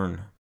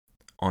 return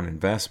on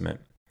investment.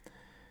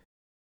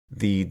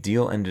 The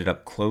deal ended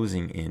up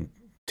closing in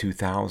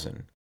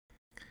 2000.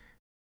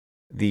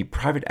 The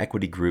private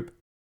equity group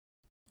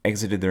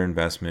exited their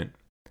investment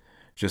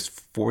just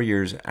 4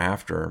 years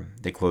after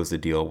they closed the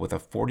deal with a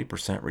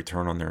 40%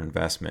 return on their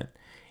investment,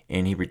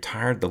 and he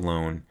retired the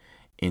loan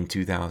in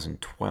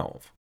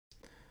 2012.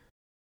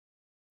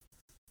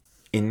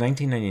 In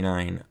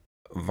 1999,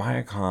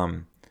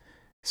 Viacom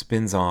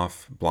spins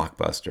off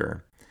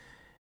Blockbuster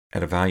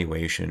at a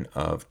valuation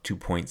of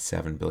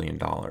 $2.7 billion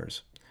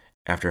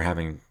after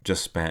having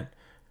just spent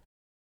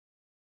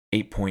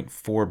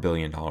 $8.4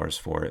 billion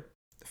for it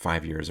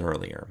 5 years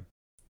earlier.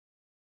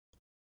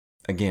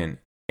 Again,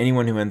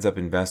 anyone who ends up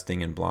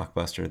investing in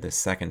Blockbuster the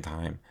second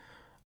time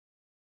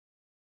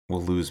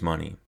will lose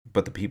money,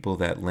 but the people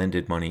that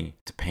lended money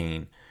to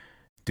Payne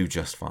do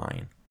just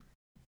fine.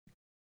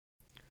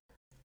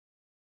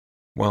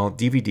 While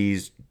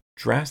DVDs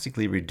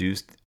drastically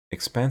reduced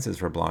expenses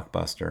for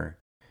Blockbuster,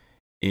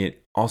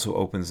 it also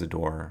opens the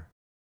door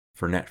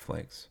for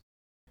Netflix.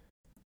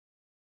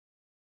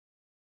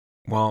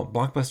 While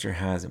Blockbuster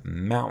has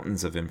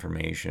mountains of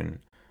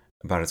information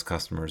about its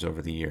customers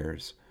over the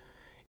years,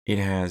 it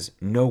has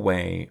no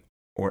way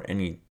or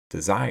any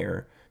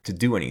desire to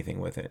do anything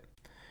with it.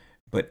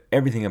 But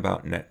everything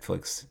about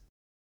Netflix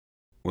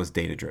was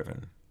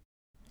data-driven.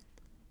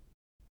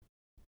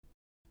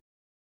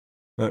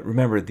 But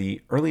remember,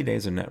 the early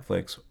days of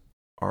Netflix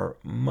are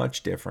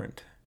much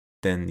different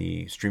than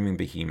the streaming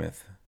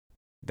behemoth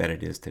that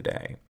it is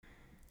today.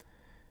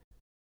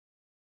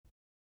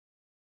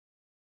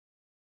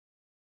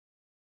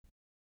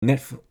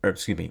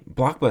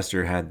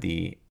 Blockbuster had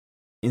the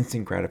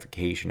instant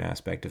gratification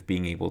aspect of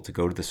being able to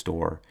go to the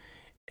store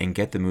and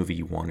get the movie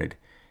you wanted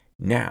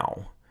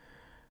now.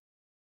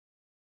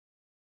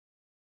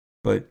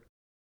 But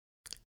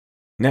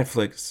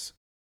Netflix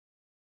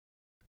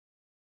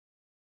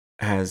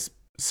has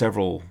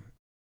several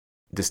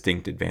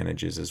distinct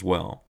advantages as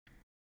well.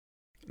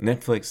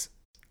 Netflix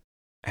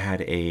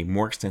had a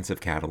more extensive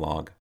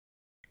catalog.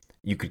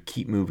 You could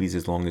keep movies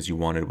as long as you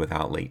wanted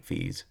without late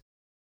fees.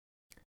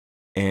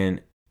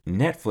 And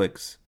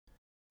Netflix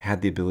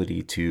had the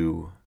ability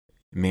to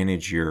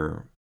manage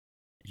your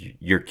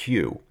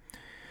queue.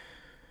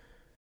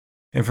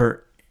 And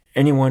for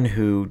anyone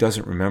who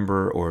doesn't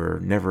remember or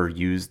never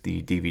used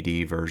the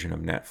DVD version of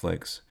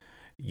Netflix,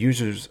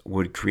 Users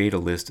would create a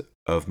list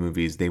of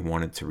movies they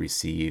wanted to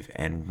receive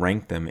and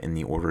rank them in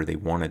the order they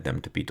wanted them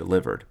to be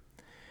delivered.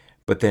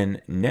 But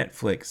then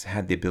Netflix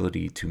had the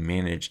ability to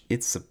manage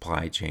its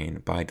supply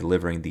chain by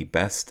delivering the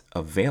best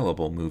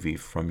available movie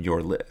from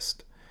your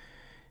list.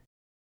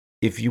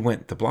 If you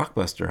went to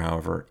Blockbuster,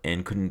 however,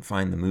 and couldn't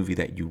find the movie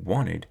that you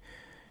wanted,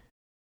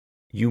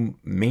 you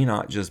may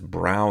not just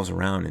browse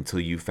around until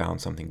you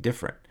found something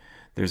different.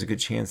 There's a good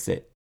chance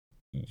that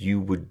you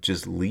would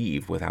just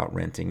leave without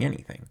renting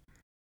anything.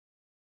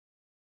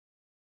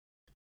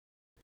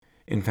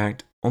 In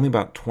fact, only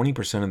about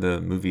 20% of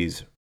the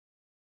movies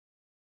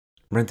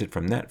rented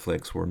from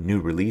Netflix were new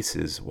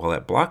releases, while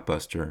at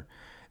Blockbuster,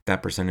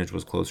 that percentage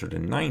was closer to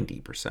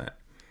 90%.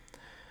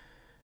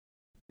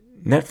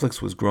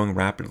 Netflix was growing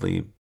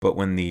rapidly, but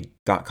when the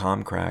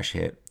dot-com crash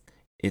hit,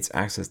 its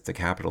access to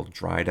capital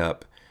dried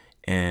up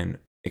and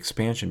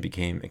expansion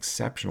became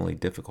exceptionally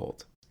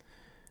difficult.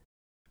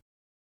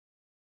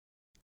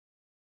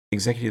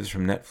 Executives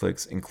from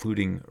Netflix,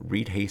 including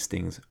Reed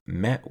Hastings,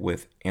 met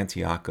with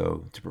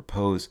Antioco to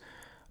propose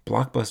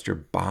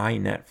Blockbuster buy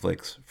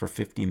Netflix for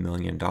 $50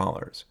 million.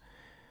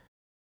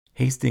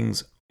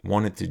 Hastings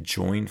wanted to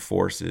join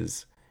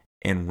forces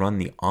and run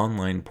the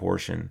online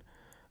portion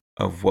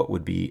of what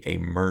would be a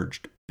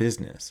merged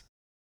business.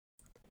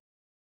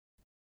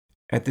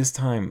 At this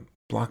time,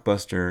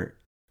 Blockbuster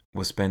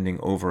was spending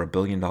over $1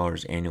 billion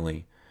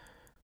annually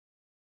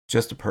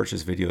just to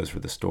purchase videos for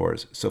the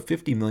stores, so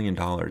 $50 million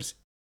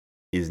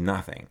is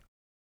nothing.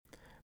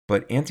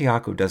 But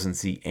Antioco doesn't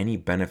see any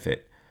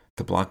benefit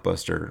to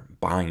Blockbuster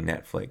buying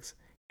Netflix,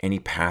 and he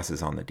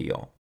passes on the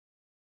deal.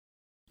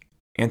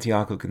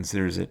 Antioco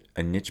considers it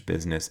a niche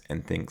business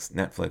and thinks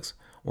Netflix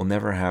will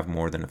never have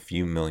more than a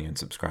few million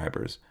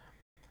subscribers.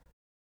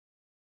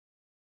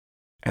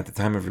 At the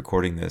time of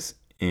recording this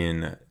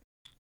in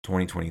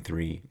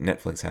 2023,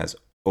 Netflix has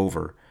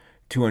over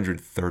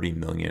 230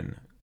 million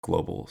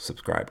global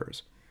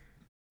subscribers.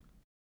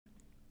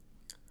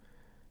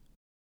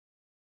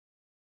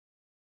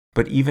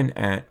 But even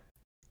at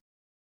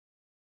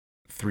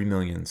 3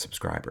 million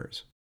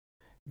subscribers,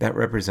 that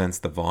represents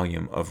the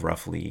volume of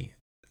roughly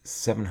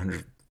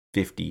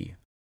 750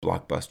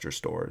 Blockbuster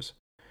stores,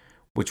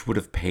 which would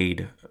have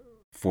paid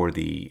for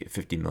the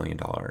 $50 million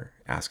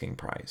asking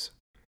price.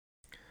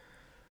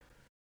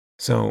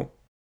 So,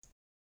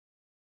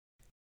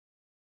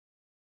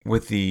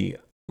 with the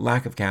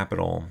lack of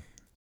capital,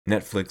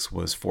 Netflix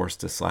was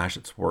forced to slash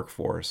its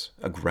workforce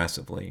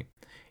aggressively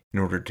in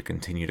order to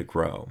continue to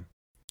grow.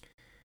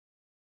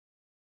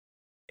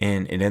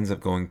 And it ends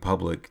up going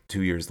public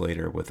 2 years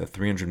later with a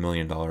 $300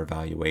 million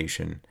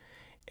valuation,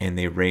 and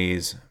they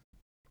raise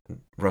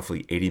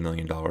roughly $80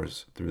 million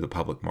through the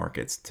public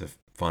markets to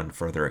fund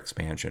further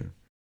expansion.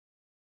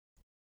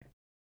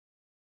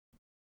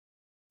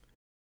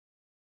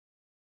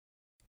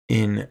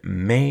 In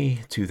May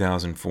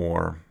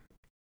 2004,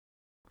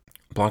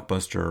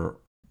 Blockbuster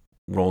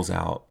rolls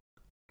out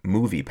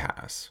Movie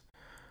Pass,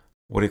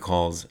 what it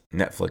calls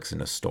Netflix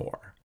in a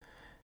store.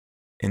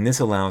 And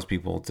this allows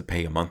people to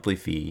pay a monthly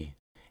fee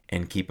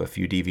and keep a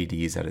few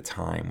DVDs at a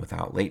time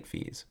without late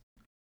fees.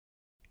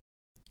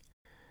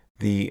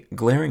 The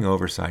glaring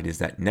oversight is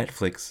that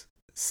Netflix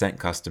sent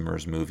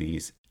customers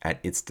movies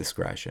at its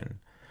discretion,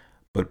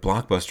 but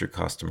Blockbuster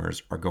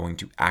customers are going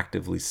to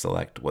actively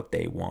select what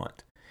they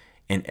want,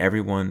 and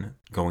everyone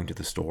going to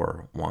the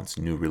store wants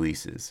new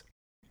releases.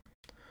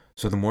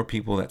 So the more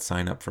people that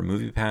sign up for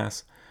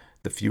MoviePass,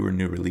 the fewer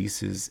new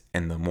releases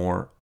and the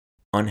more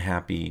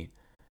unhappy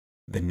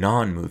the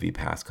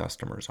non-MoviePass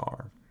customers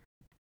are.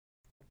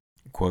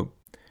 Quote,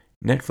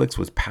 Netflix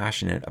was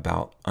passionate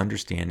about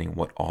understanding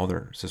what all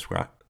their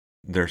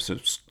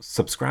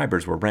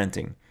subscribers were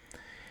renting,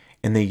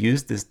 and they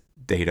used this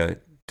data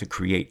to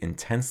create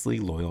intensely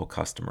loyal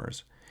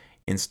customers.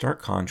 In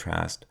stark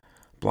contrast,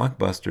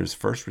 Blockbuster's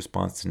first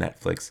response to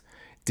Netflix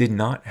did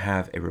not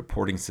have a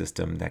reporting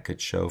system that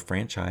could show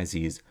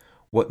franchisees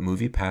what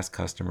MoviePass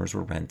customers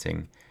were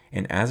renting,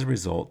 and as a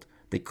result,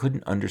 they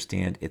couldn't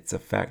understand its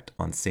effect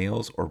on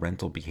sales or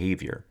rental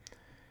behavior.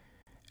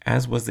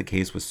 As was the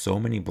case with so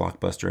many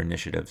Blockbuster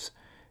initiatives,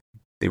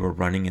 they were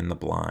running in the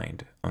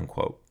blind,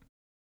 unquote.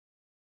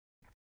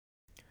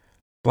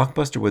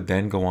 Blockbuster would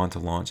then go on to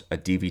launch a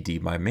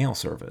DVD by mail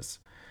service.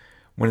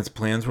 When its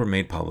plans were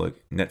made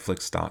public,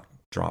 Netflix stock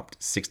dropped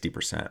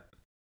 60%.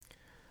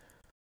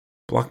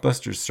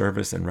 Blockbuster's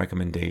service and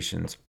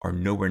recommendations are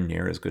nowhere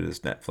near as good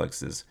as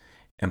Netflix's,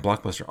 and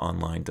Blockbuster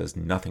Online does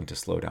nothing to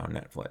slow down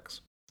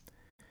Netflix.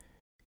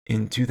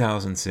 In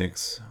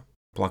 2006,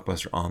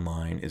 Blockbuster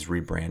Online is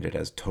rebranded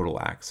as Total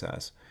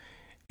Access,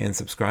 and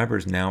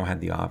subscribers now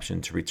had the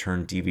option to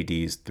return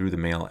DVDs through the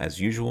mail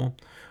as usual,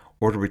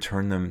 or to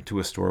return them to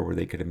a store where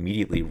they could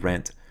immediately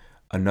rent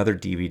another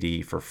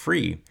DVD for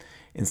free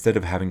instead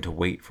of having to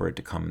wait for it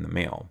to come in the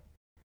mail.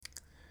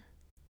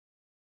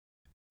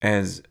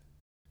 As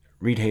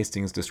Reed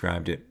Hastings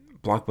described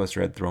it,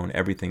 Blockbuster had thrown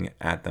everything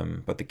at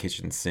them but the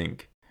kitchen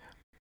sink,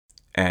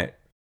 at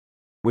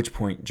which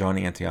point John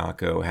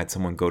Antioco had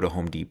someone go to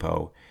Home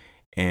Depot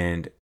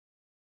and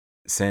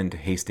send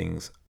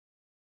Hastings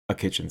a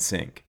kitchen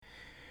sink,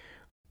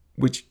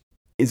 which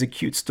is a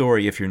cute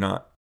story if you're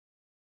not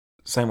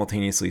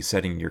simultaneously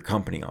setting your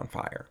company on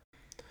fire.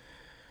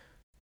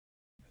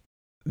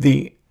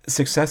 The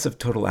success of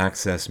total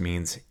access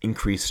means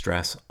increased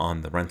stress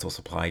on the rental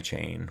supply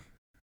chain,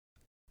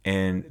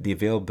 and the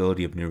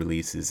availability of new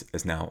releases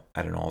is now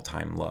at an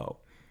all-time low.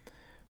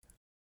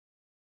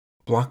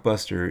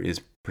 Blockbuster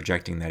is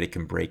projecting that it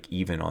can break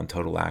even on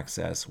total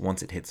access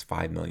once it hits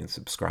 5 million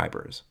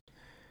subscribers.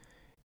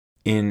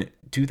 In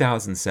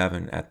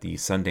 2007, at the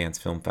Sundance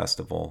Film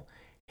Festival,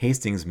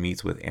 Hastings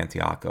meets with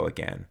Antioco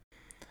again.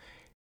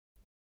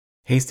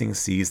 Hastings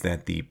sees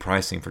that the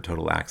pricing for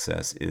total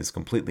access is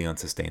completely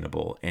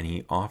unsustainable, and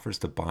he offers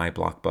to buy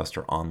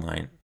Blockbuster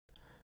online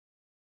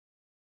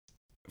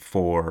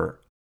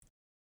for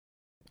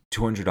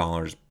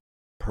 $200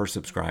 per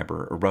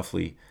subscriber, or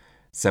roughly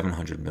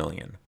 $700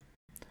 million.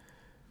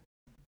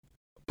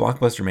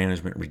 Blockbuster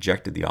management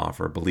rejected the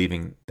offer,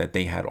 believing that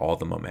they had all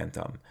the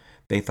momentum.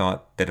 They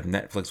thought that if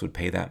Netflix would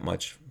pay that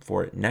much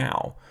for it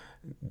now,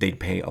 they'd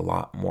pay a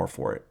lot more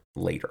for it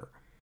later.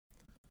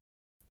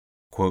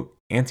 Quote,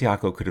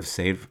 Antioco could have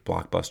saved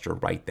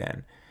Blockbuster right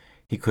then.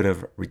 He could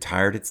have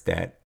retired its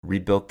debt,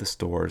 rebuilt the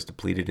store's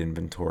depleted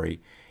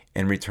inventory,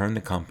 and returned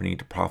the company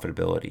to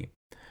profitability.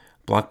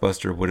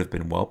 Blockbuster would have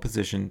been well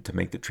positioned to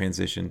make the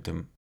transition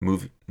to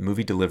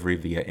movie delivery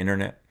via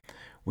internet,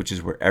 which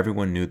is where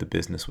everyone knew the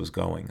business was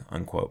going,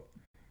 unquote.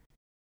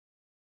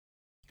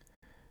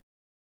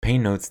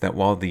 Payne notes that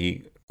while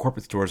the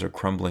corporate stores are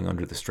crumbling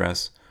under the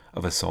stress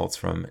of assaults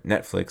from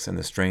Netflix and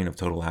the strain of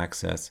total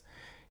access,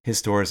 his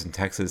stores in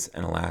Texas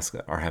and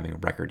Alaska are having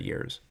record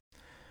years.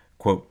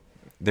 Quote,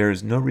 there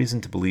is no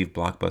reason to believe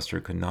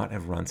Blockbuster could not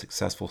have run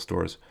successful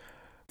stores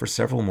for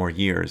several more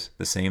years,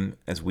 the same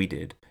as we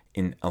did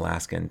in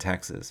Alaska and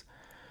Texas.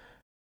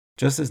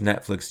 Just as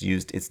Netflix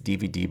used its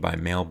DVD by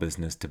mail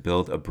business to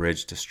build a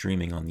bridge to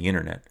streaming on the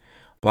internet,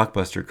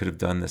 Blockbuster could have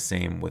done the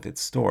same with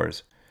its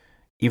stores.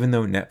 Even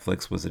though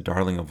Netflix was a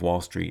darling of Wall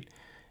Street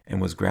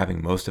and was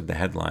grabbing most of the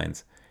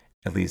headlines,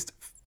 at least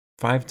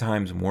 5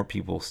 times more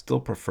people still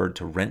preferred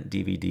to rent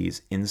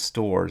DVDs in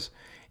stores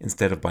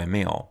instead of by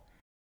mail.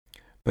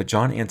 But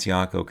John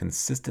Antioco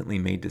consistently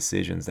made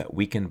decisions that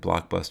weakened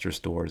Blockbuster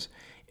stores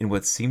in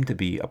what seemed to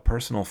be a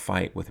personal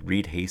fight with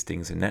Reed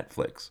Hastings and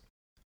Netflix,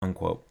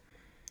 unquote.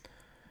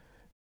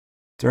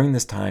 During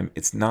this time,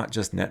 it's not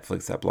just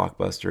Netflix that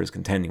Blockbuster is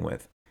contending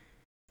with.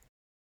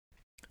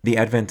 The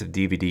advent of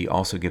DVD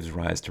also gives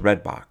rise to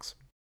Redbox.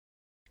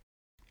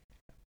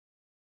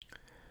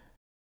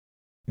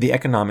 The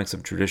economics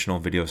of traditional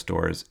video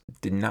stores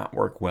did not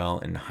work well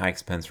in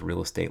high-expense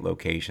real estate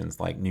locations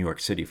like New York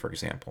City, for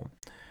example.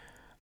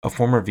 A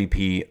former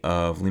VP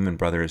of Lehman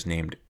Brothers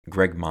named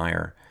Greg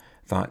Meyer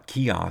thought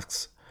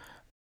kiosks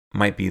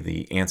might be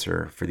the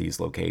answer for these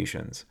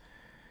locations.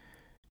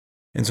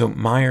 And so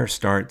Meyer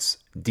starts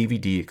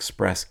DVD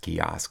Express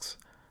kiosks,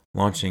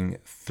 launching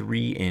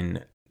 3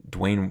 in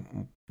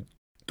Dwayne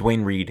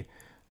Reed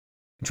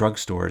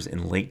drugstores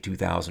in late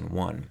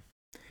 2001.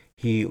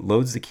 He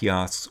loads the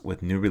kiosks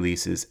with new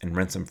releases and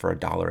rents them for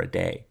 $1 a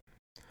day.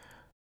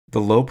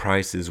 The low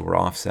prices were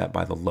offset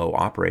by the low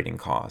operating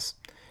costs.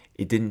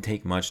 It didn't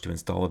take much to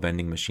install a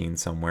vending machine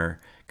somewhere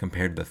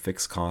compared to the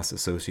fixed costs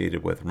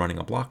associated with running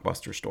a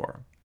Blockbuster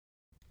store.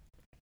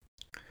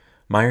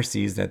 Meyer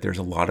sees that there's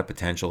a lot of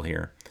potential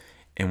here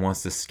and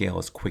wants to scale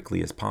as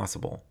quickly as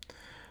possible.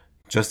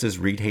 Just as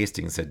Reed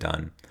Hastings had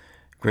done,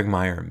 Greg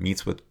Meyer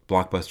meets with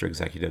Blockbuster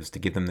executives to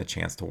give them the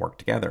chance to work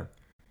together.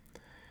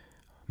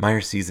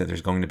 Meyer sees that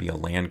there's going to be a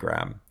land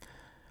grab.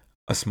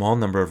 A small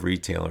number of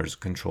retailers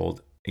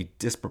controlled a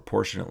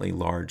disproportionately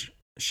large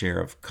share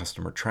of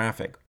customer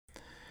traffic.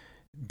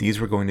 These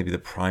were going to be the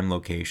prime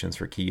locations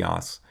for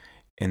kiosks,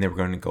 and they were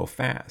going to go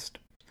fast.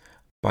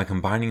 By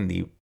combining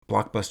the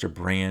Blockbuster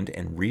brand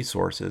and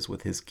resources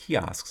with his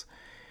kiosks,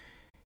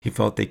 he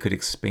felt they could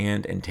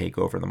expand and take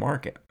over the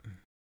market.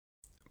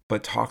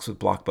 But talks with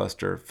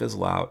Blockbuster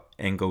fizzle out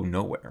and go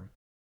nowhere.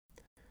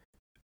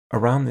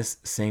 Around this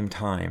same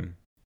time,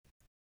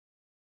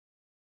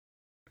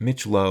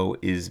 Mitch Lowe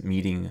is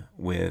meeting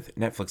with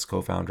Netflix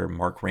co-founder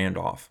Mark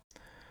Randolph.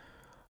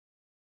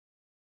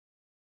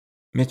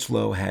 Mitch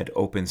Lowe had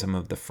opened some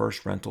of the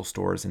first rental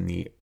stores in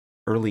the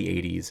early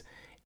 80s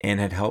and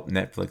had helped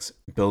Netflix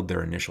build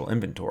their initial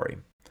inventory.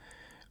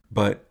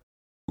 But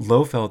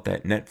Lowe felt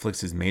that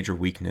Netflix's major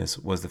weakness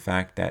was the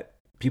fact that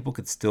people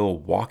could still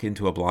walk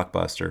into a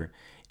Blockbuster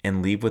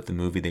and leave with the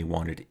movie they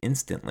wanted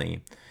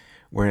instantly,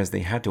 whereas they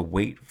had to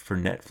wait for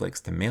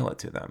Netflix to mail it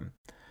to them.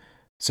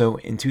 So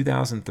in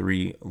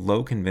 2003,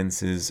 Lowe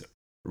convinces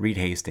Reed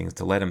Hastings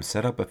to let him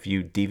set up a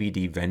few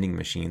DVD vending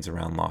machines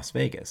around Las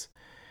Vegas.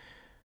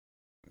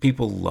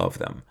 People love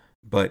them,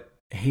 but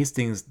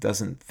Hastings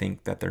doesn't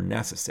think that they're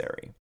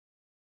necessary.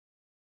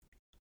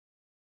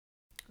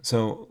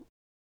 So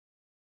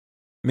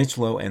Mitch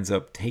Lowe ends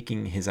up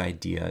taking his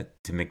idea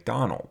to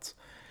McDonald's,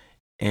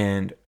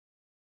 and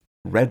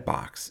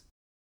Redbox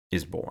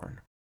is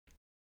born.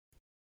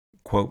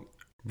 Quote,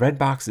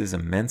 Redbox's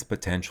immense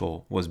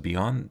potential was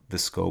beyond the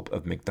scope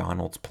of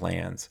McDonald's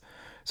plans.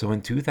 So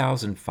in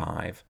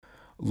 2005,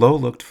 Lowe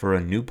looked for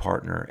a new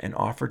partner and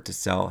offered to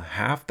sell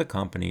half the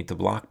company to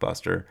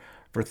Blockbuster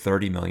for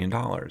 $30 million.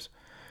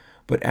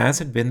 But as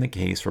had been the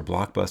case for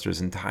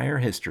Blockbuster's entire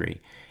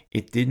history,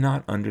 it did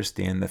not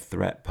understand the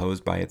threat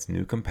posed by its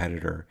new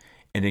competitor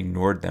and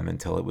ignored them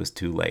until it was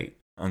too late.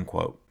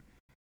 Unquote.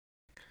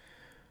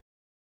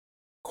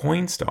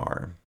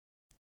 Coinstar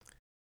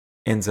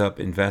ends up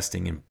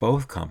investing in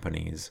both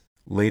companies,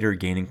 later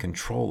gaining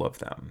control of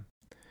them.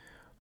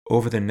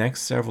 Over the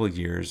next several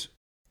years,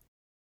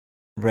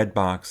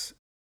 Redbox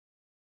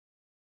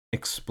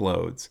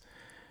explodes.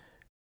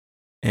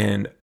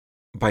 And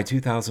by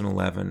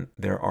 2011,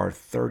 there are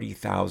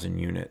 30,000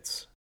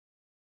 units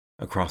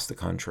across the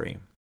country.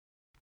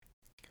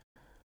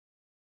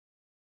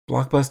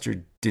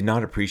 Blockbuster did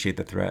not appreciate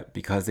the threat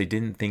because they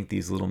didn't think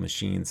these little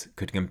machines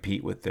could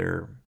compete with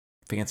their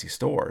fancy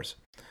stores.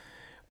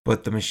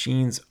 But the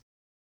machines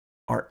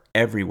are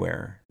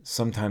everywhere,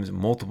 sometimes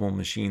multiple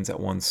machines at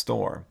one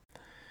store.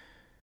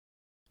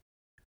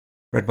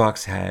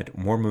 Redbox had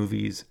more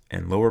movies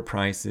and lower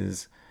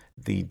prices.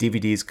 The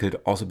DVDs could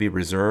also be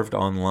reserved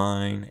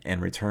online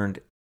and returned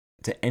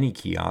to any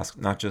kiosk,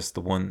 not just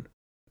the one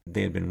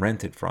they had been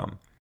rented from.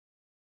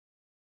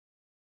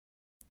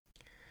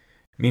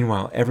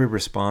 Meanwhile, every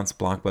response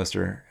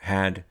Blockbuster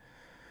had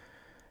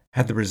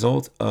the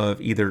result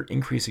of either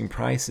increasing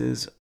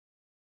prices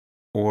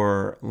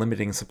or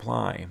limiting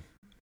supply.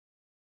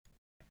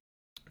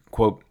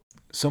 Quote,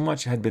 so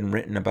much had been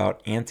written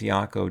about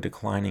Antioco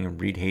declining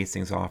Reed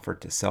Hastings' offer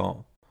to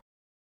sell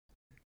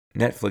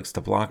Netflix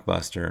to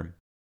Blockbuster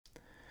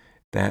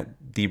that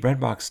the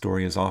Redbox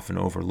story is often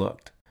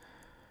overlooked.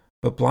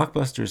 But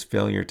Blockbuster's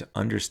failure to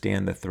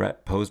understand the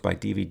threat posed by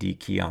DVD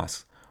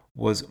kiosks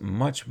was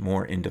much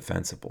more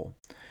indefensible.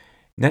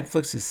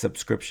 Netflix's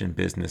subscription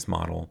business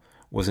model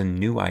was a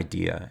new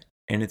idea,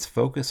 and its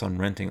focus on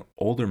renting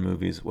older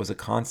movies was a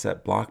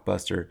concept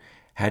Blockbuster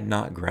had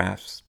not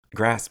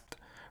grasped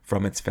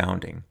from its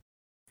founding.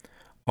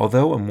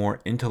 Although a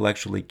more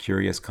intellectually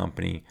curious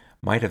company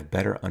might have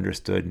better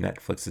understood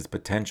Netflix's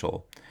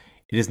potential,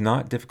 it is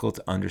not difficult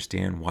to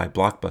understand why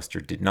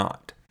Blockbuster did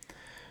not.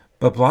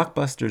 But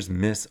Blockbuster's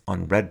miss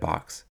on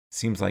Redbox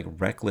seems like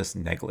reckless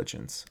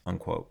negligence,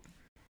 unquote.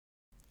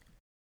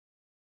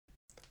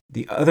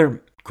 The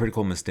other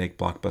critical mistake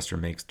Blockbuster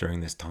makes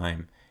during this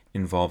time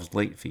involves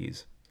late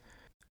fees.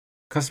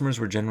 Customers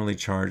were generally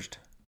charged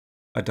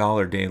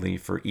 $1 daily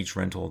for each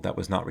rental that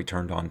was not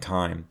returned on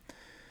time.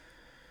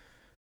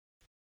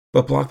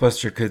 But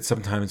Blockbuster could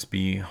sometimes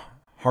be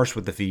harsh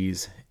with the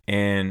fees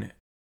and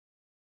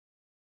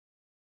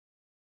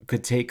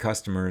could take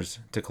customers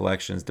to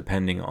collections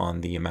depending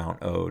on the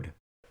amount owed.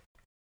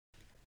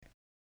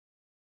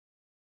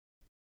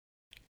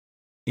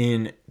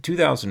 In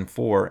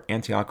 2004,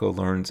 Antioco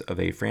learns of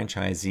a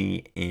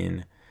franchisee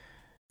in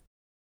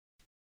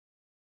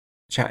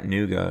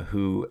Chattanooga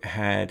who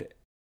had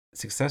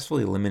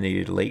successfully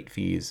eliminated late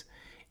fees,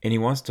 and he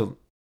wants to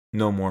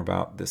know more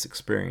about this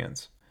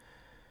experience.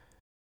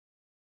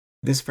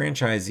 This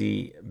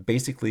franchisee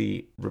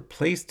basically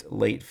replaced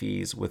late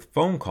fees with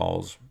phone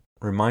calls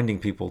reminding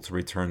people to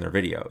return their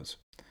videos.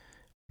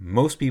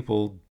 Most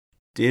people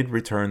did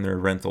return their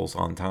rentals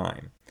on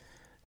time.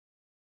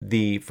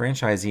 The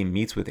franchisee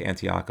meets with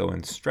Antioco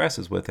and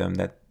stresses with him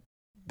that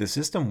the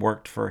system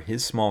worked for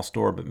his small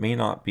store but may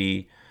not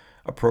be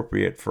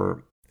appropriate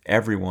for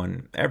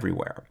everyone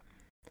everywhere.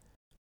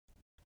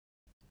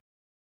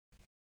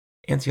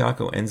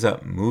 Antioco ends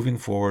up moving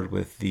forward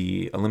with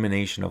the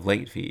elimination of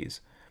late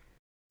fees.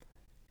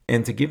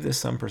 And to give this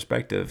some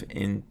perspective,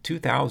 in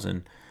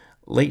 2000,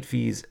 late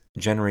fees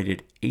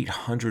generated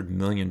 $800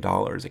 million,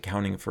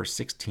 accounting for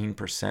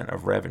 16%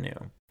 of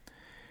revenue.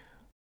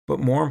 But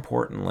more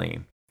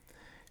importantly,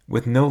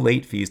 with no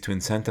late fees to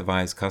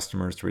incentivize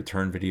customers to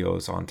return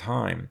videos on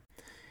time,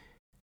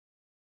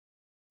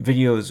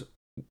 videos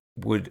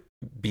would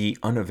be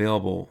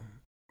unavailable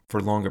for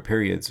longer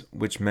periods,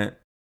 which meant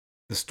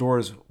the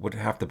stores would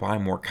have to buy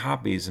more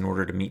copies in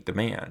order to meet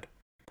demand.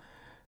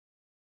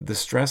 The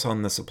stress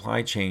on the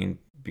supply chain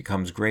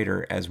becomes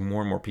greater as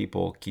more and more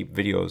people keep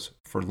videos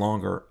for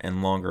longer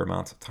and longer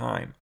amounts of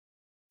time.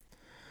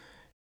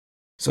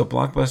 So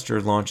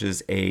Blockbuster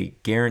launches a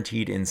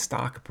guaranteed in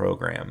stock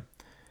program,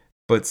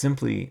 but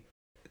simply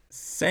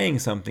saying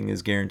something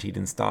is guaranteed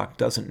in stock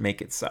doesn't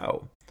make it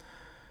so.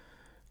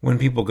 When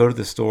people go to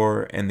the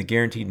store and the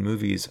guaranteed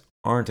movies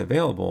aren't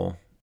available,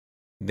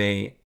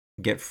 they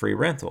get free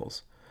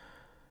rentals.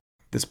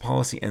 This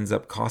policy ends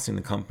up costing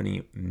the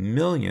company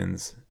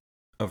millions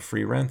of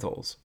free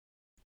rentals.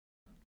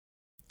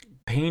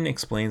 Payne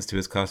explains to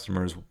his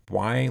customers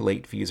why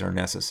late fees are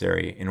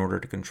necessary in order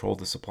to control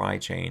the supply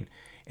chain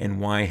and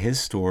why his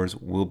stores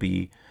will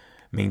be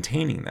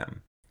maintaining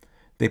them.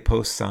 They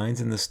post signs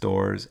in the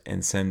stores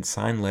and send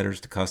signed letters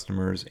to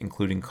customers,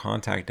 including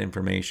contact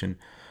information,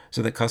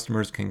 so that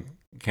customers can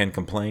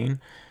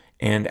complain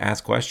and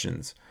ask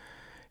questions.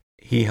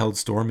 He held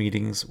store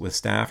meetings with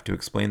staff to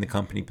explain the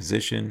company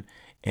position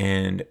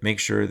and make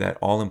sure that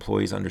all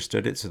employees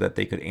understood it so that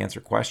they could answer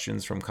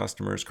questions from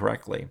customers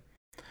correctly.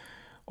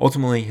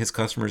 Ultimately, his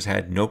customers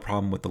had no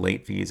problem with the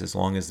late fees as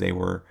long as they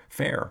were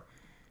fair.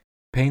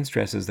 Payne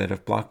stresses that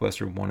if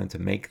Blockbuster wanted to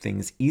make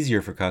things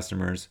easier for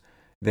customers,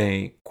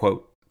 they,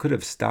 quote, could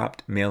have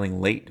stopped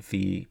mailing late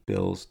fee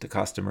bills to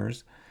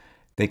customers.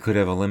 They could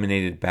have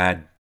eliminated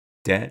bad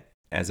debt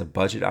as a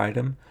budget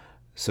item,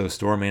 so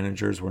store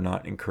managers were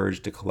not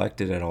encouraged to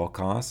collect it at all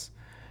costs.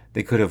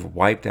 They could have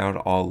wiped out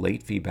all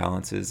late fee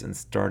balances and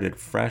started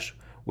fresh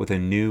with a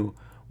new,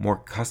 more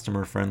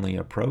customer friendly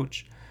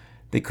approach.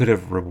 They could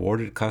have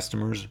rewarded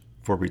customers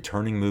for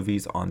returning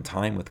movies on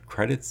time with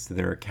credits to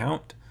their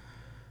account.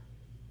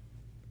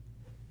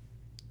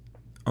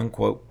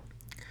 Unquote.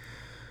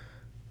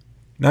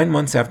 9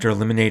 months after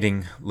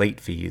eliminating late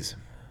fees,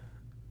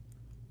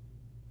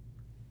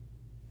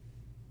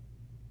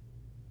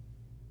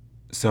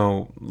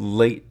 so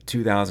late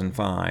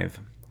 2005,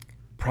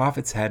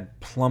 profits had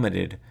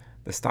plummeted.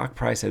 The stock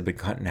price had been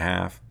cut in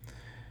half.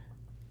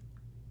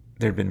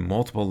 There had been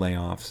multiple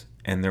layoffs,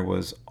 and there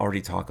was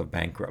already talk of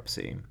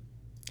bankruptcy.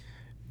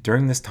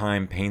 During this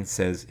time, Payne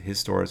says his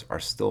stores are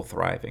still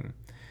thriving.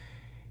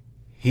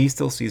 He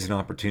still sees an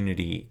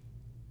opportunity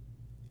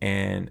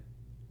and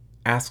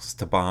asks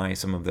to buy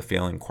some of the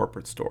failing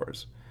corporate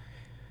stores.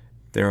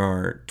 There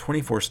are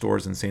 24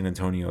 stores in San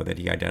Antonio that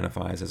he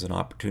identifies as an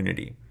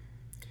opportunity.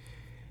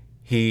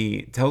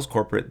 He tells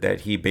corporate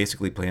that he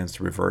basically plans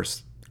to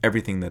reverse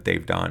everything that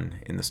they've done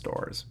in the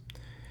stores.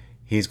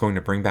 He's going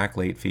to bring back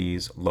late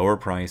fees, lower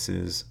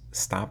prices,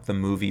 stop the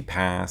movie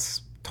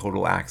pass,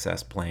 total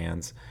access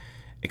plans,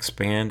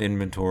 expand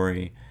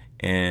inventory,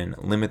 and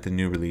limit the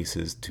new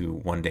releases to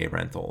one-day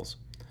rentals.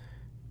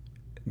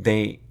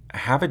 They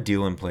have a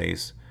deal in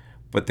place,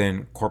 but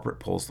then corporate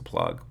pulls the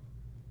plug.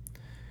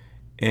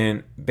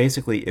 And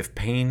basically, if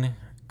Payne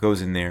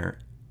goes in there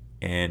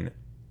and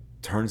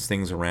turns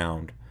things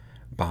around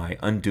by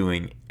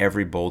undoing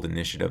every bold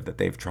initiative that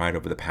they've tried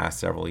over the past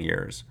several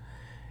years,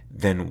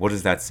 then what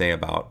does that say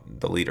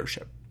about the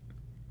leadership?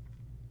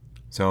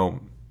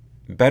 So,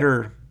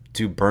 better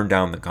to burn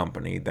down the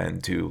company than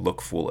to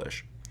look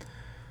foolish.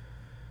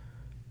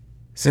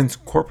 Since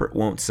corporate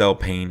won't sell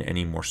Payne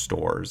any more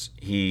stores,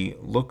 he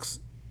looks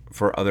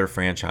for other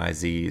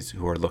franchisees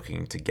who are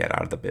looking to get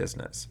out of the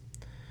business.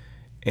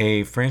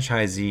 A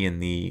franchisee in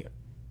the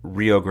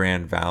Rio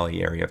Grande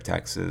Valley area of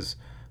Texas,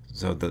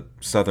 so the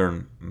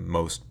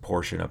southernmost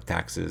portion of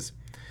Texas,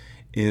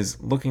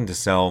 is looking to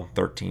sell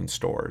 13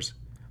 stores.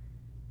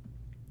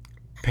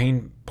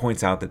 Payne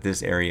points out that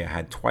this area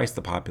had twice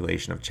the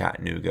population of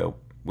Chattanooga,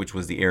 which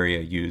was the area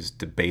used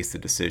to base the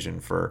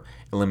decision for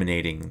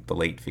eliminating the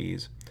late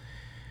fees.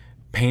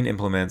 Payne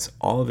implements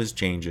all of his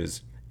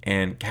changes,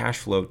 and cash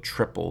flow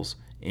triples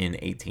in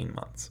 18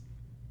 months.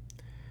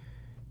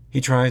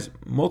 He tries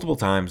multiple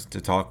times to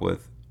talk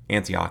with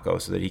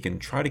Antioco so that he can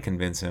try to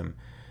convince him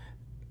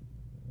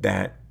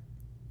that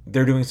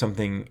they're doing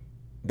something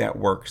that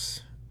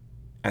works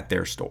at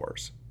their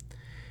stores.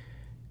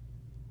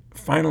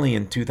 Finally,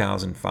 in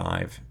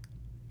 2005,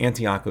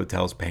 Antioco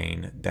tells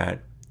Payne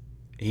that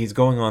he's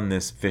going on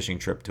this fishing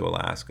trip to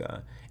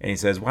Alaska, and he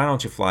says, "Why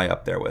don't you fly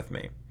up there with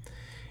me?"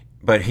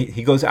 But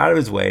he goes out of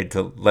his way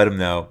to let him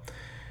know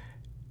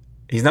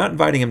he's not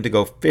inviting him to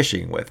go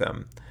fishing with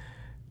him,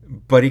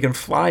 but he can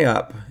fly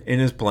up in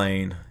his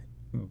plane,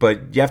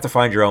 but you have to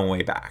find your own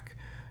way back.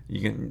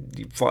 You're going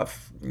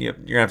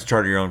to have to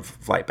charter your own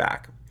flight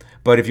back.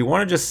 But if you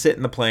want to just sit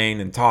in the plane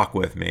and talk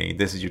with me,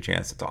 this is your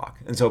chance to talk.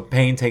 And so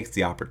Payne takes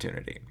the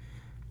opportunity.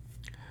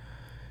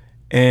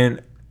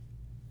 And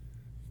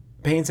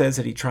Payne says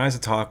that he tries to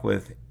talk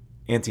with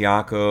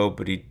Antioco,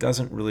 but he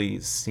doesn't really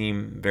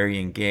seem very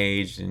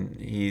engaged, and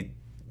he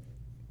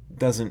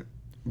doesn't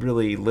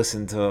really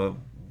listen to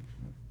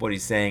what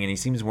he's saying, and he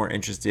seems more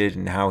interested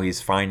in how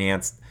he's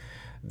financed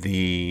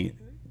the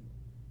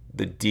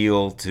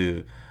deal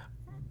to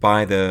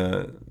buy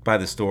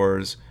the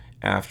stores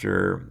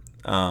after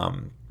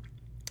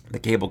the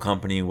cable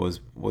company was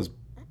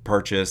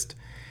purchased.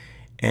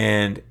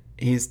 And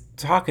he's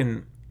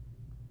talking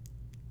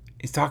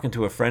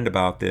to a friend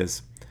about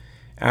this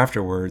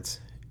afterwards,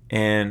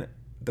 and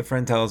the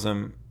friend tells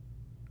him,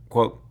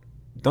 quote,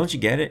 "Don't you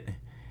get it?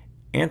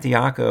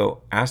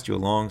 Antioco asked you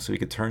along so he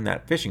could turn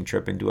that fishing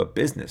trip into a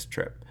business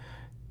trip,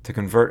 to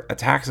convert a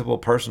taxable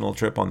personal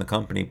trip on the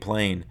company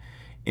plane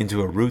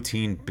into a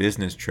routine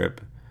business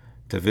trip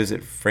to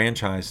visit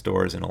franchise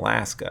stores in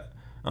Alaska,"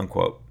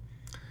 unquote.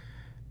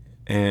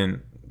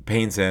 And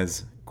Payne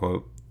says,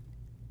 quote,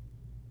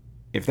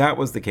 "If that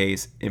was the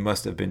case, it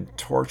must have been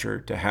torture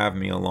to have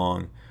me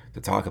along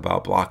to talk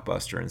about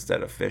Blockbuster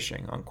instead of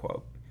fishing,"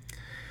 unquote.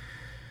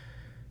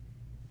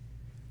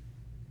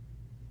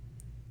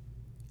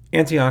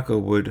 Antioco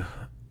would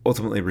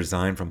ultimately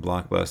resign from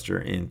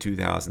Blockbuster in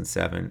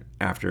 2007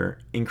 after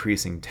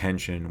increasing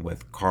tension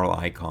with Carl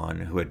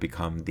Icahn, who had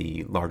become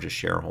the largest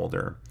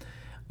shareholder.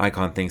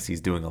 Icahn thinks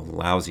he's doing a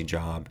lousy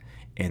job,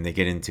 and they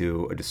get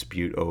into a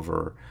dispute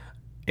over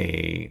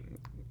a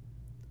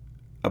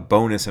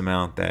bonus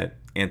amount that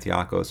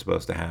Antioco is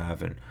supposed to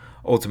have, and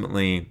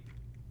ultimately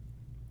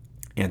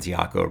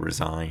Antioco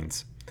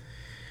resigns.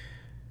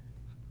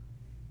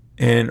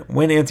 And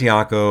when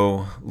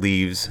Antioco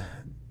leaves,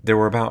 there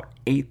were about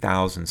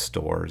 8,000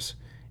 stores,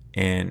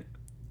 and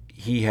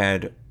he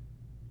had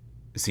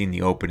seen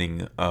the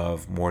opening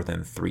of more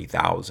than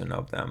 3,000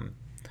 of them.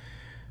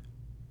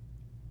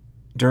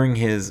 During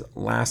his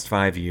last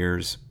 5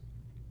 years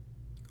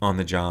on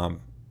the job,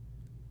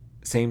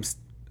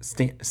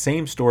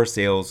 same store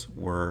sales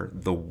were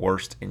the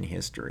worst in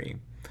history.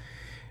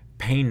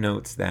 Payne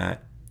notes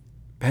that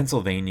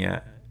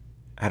Pennsylvania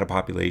had a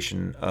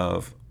population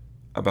of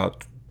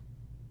about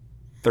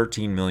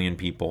 13 million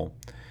people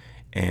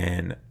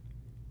and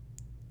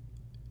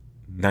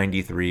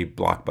 93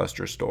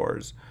 Blockbuster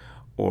stores,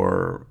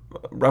 or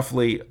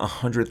roughly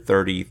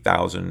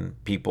 130,000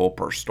 people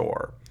per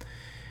store.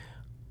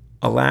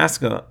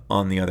 Alaska,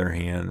 on the other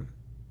hand,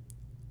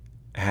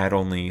 had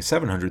only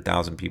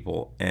 700,000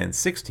 people and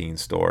 16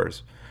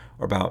 stores,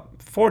 or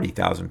about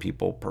 40,000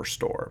 people per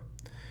store.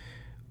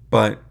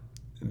 But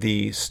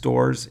the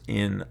stores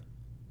in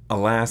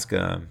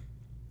Alaska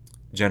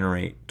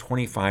generate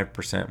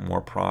 25%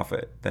 more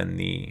profit than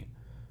the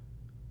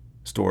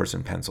stores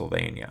in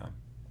Pennsylvania.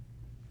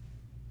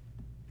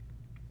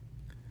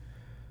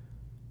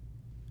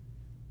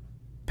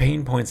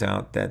 Payne points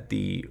out that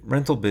the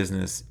rental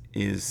business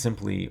is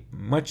simply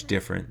much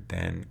different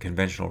than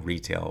conventional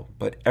retail,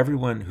 but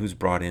everyone who's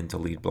brought in to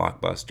lead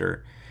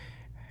Blockbuster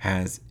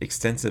has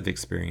extensive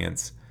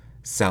experience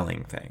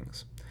selling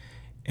things.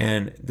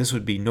 And this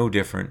would be no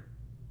different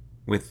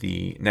with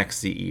the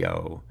next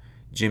CEO,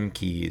 Jim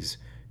Keyes,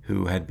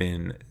 who had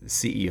been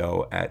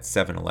CEO at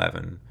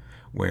 7-Eleven,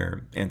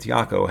 where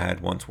Antioco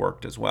had once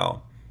worked as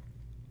well.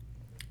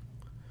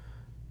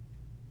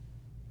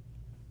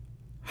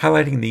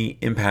 Highlighting the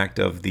impact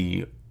of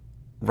the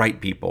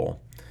right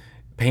people,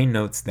 Payne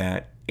notes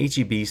that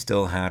H-E-B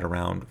still had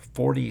around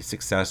 40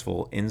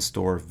 successful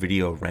in-store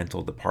video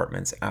rental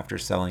departments after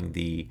selling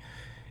the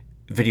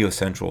Video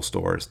Central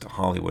stores to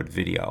Hollywood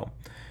Video.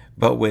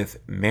 But with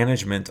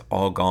management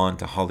all gone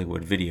to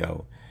Hollywood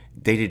Video,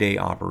 day-to-day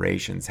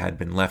operations had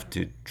been left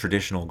to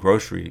traditional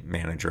grocery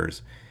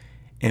managers,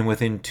 and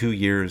within 2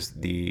 years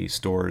the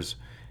stores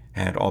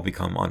had all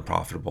become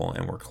unprofitable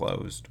and were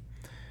closed.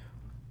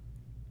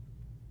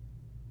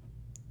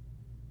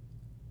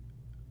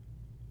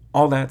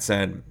 All that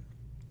said,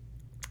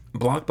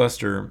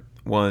 Blockbuster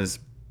was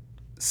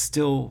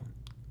still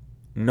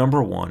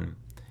number one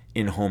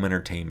in home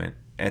entertainment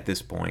at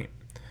this point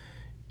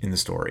in the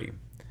story.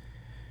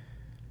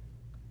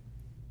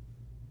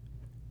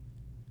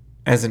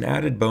 As an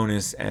added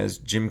bonus, as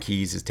Jim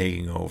Keyes is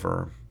taking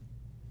over,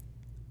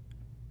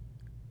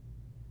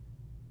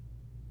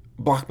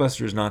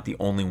 Blockbuster is not the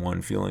only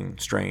one feeling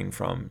strain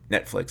from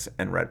Netflix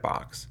and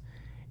Redbox.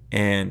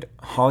 And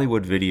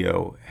Hollywood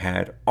Video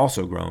had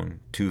also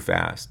grown too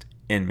fast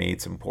and made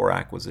some poor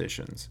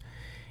acquisitions.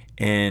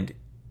 And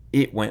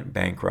it went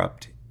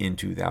bankrupt in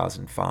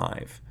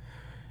 2005,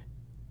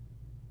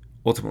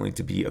 ultimately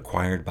to be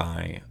acquired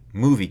by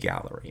Movie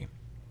Gallery.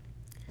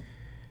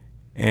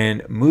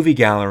 And Movie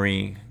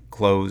Gallery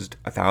closed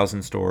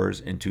 1,000 stores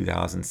in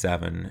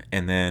 2007,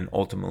 and then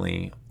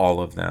ultimately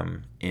all of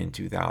them in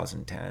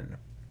 2010.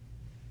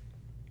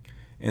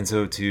 And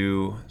so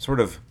to sort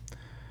of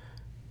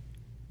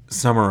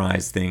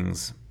summarize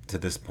things to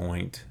this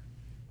point,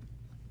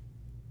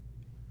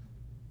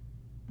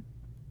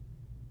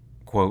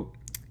 quote,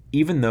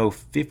 even though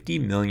 50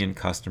 million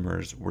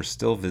customers were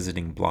still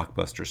visiting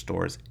Blockbuster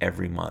stores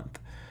every month,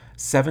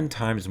 7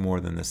 times more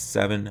than the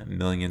 7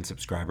 million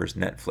subscribers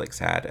Netflix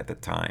had at the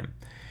time,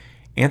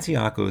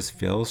 Antioco's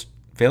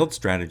failed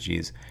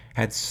strategies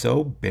had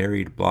so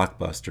buried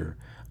Blockbuster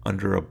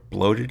under a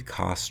bloated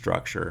cost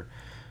structure,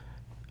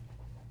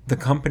 the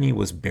company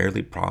was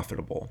barely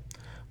profitable.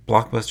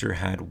 Blockbuster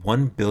had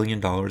 $1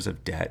 billion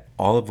of debt,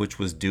 all of which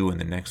was due in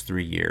the next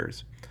 3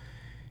 years.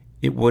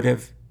 It would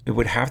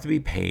have to be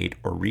paid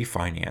or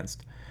refinanced,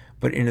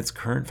 but in its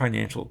current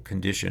financial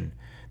condition,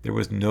 there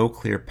was no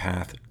clear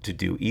path to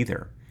do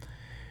either.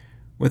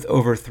 With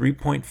over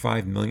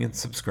 3.5 million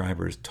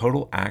subscribers,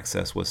 Total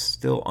Access was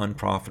still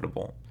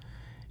unprofitable.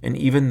 And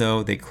even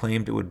though they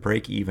claimed it would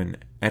break even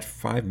at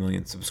 5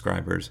 million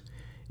subscribers,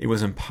 it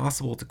was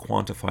impossible to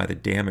quantify the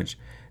damage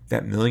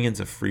that millions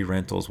of free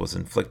rentals was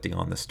inflicting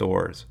on the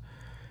stores.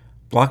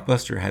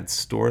 Blockbuster had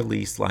store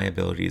lease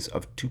liabilities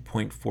of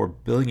 $2.4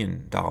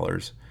 billion,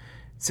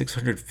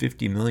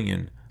 $650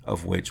 million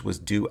of which was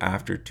due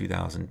after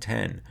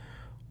 2010,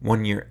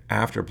 1 year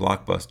after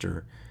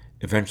Blockbuster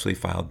eventually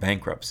filed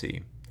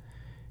bankruptcy.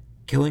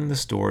 Killing the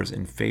stores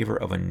in favor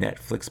of a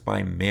Netflix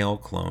by mail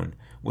clone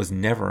was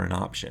never an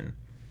option.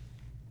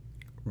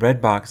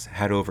 Redbox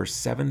had over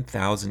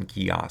 7,000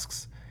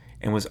 kiosks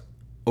and was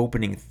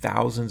opening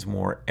thousands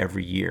more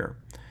every year.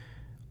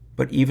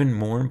 But even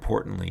more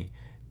importantly,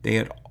 they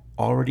had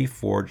already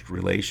forged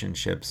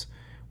relationships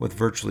with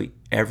virtually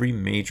every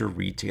major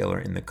retailer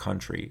in the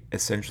country,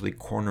 essentially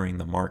cornering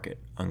the market,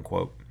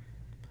 unquote.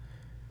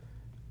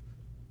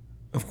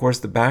 Of course,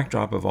 the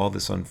backdrop of all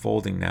this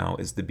unfolding now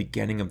is the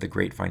beginning of the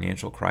great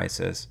financial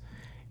crisis,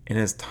 and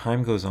as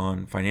time goes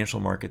on, financial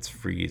markets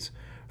freeze,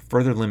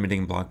 further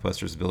limiting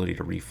Blockbuster's ability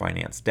to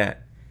refinance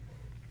debt.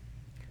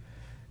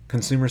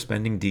 Consumer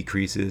spending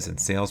decreases and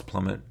sales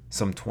plummet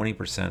some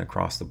 20%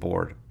 across the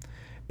board.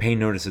 Payne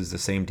notices the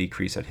same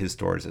decrease at his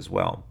stores as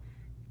well.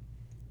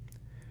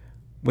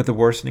 With the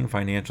worsening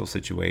financial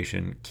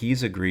situation,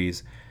 Keyes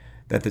agrees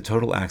that the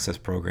Total Access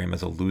program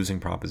is a losing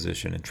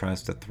proposition and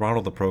tries to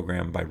throttle the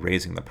program by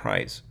raising the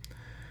price.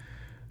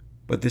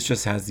 But this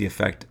just has the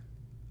effect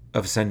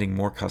of sending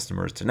more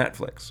customers to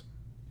Netflix.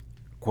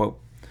 Quote,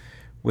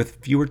 with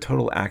fewer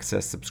Total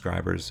Access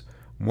subscribers,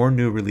 more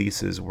new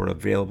releases were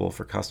available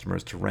for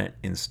customers to rent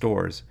in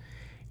stores,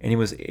 and he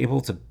was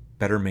able to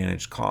better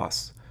manage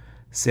costs.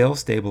 Sales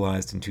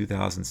stabilized in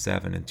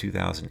 2007 and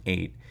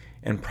 2008,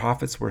 and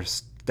profits were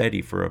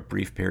steady for a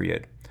brief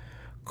period.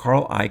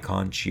 Carl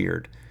Icahn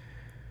cheered.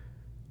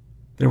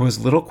 There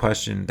was little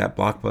question that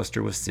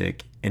Blockbuster was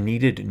sick and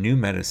needed new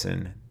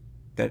medicine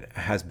that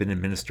has been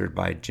administered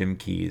by Jim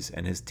Keyes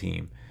and his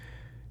team.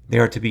 They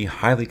are to be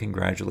highly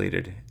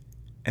congratulated,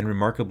 and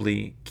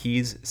remarkably,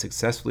 Keyes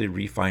successfully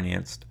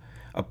refinanced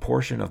a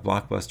portion of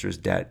Blockbuster's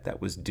debt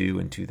that was due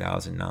in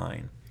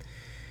 2009.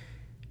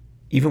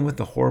 Even with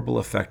the horrible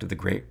effect of the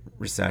Great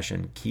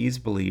Recession, Keyes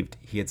believed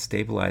he had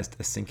stabilized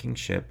a sinking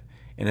ship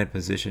and had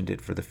positioned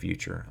it for the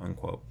future,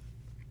 unquote.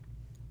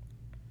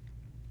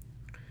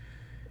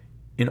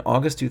 In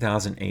August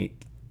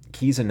 2008,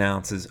 Keyes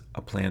announces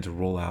a plan to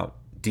roll out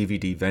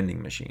DVD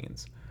vending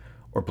machines,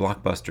 or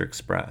Blockbuster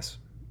Express,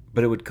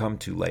 but it would come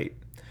too late.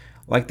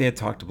 Like they had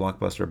talked to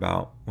Blockbuster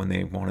about when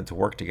they wanted to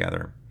work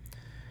together,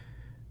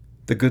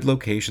 the good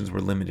locations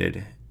were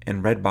limited,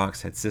 and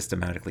Redbox had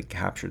systematically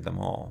captured them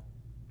all.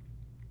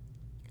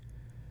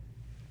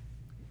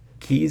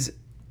 Keyes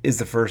is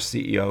the first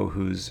CEO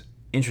who's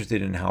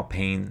interested in how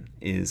Payne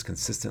is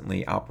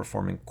consistently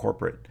outperforming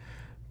corporate,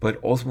 but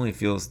ultimately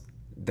feels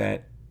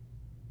that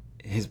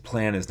his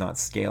plan is not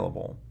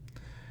scalable.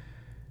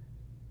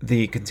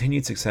 The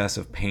continued success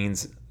of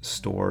Payne's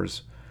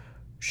stores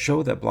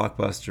show that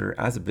Blockbuster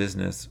as a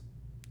business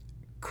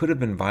could have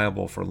been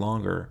viable for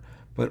longer,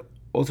 but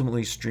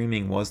ultimately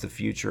streaming was the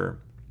future,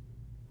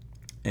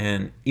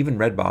 and even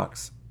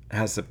Redbox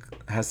has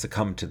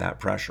succumbed to that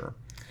pressure.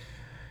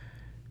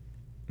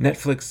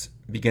 Netflix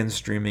began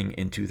streaming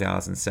in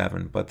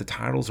 2007, but the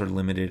titles are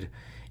limited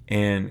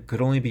and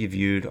could only be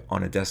viewed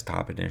on a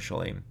desktop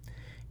initially.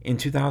 In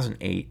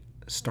 2008,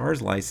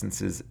 Starz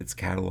licenses its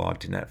catalog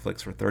to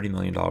Netflix for $30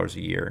 million a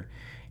year,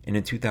 and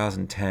in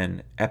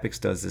 2010,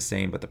 Epix does the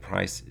same, but the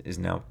price is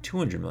now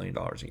 $200 million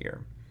a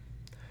year.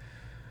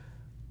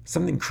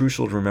 Something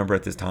crucial to remember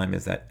at this time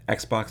is that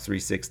Xbox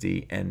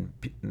 360 and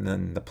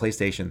then the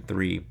PlayStation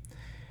 3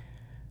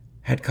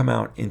 had come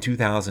out in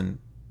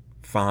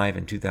 2005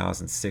 and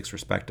 2006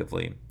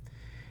 respectively,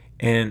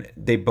 and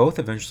they both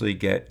eventually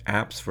get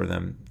apps for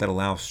them that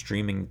allow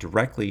streaming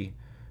directly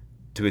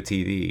to a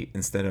TV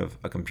instead of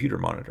a computer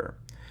monitor.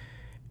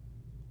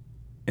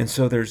 And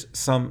so there's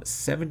some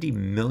 70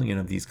 million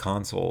of these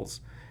consoles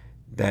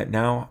that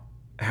now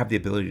have the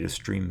ability to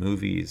stream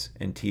movies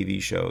and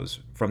TV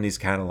shows from these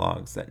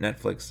catalogs that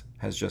Netflix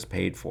has just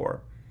paid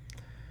for.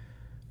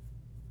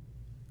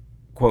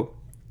 Quote,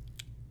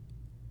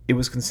 it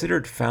was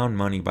considered found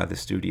money by the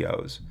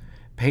studios,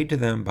 paid to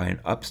them by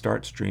an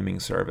upstart streaming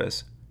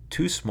service,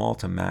 too small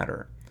to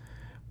matter.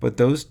 But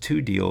those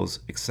two deals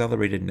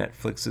accelerated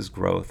Netflix's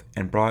growth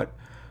and brought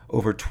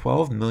over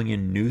 12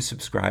 million new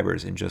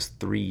subscribers in just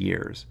 3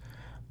 years.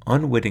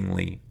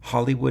 Unwittingly,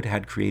 Hollywood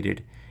had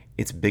created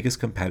its biggest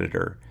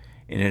competitor,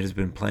 and it has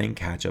been playing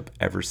catch-up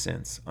ever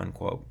since,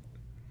 unquote.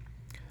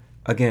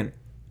 Again,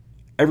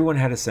 everyone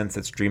had a sense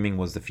that streaming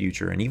was the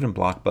future, and even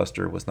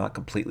Blockbuster was not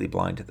completely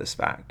blind to this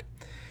fact.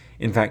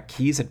 In fact,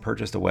 Keyes had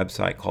purchased a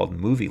website called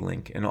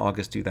MovieLink in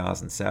August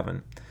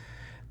 2007.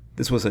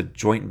 This was a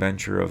joint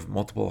venture of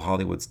multiple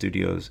Hollywood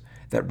studios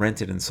that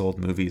rented and sold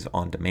movies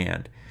on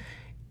demand.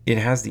 It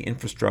has the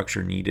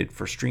infrastructure needed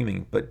for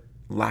streaming, but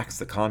lacks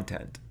the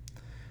content.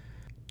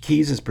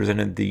 Keyes is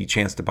presented the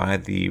chance to buy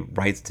the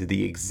rights to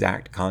the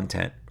exact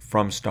content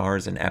from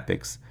Starz and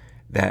Epix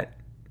that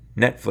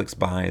Netflix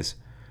buys,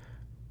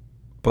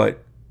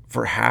 but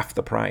for half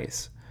the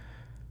price.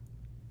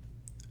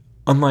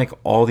 Unlike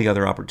all the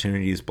other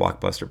opportunities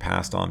Blockbuster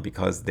passed on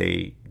because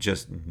they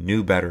just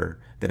knew better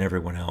than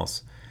everyone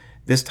else,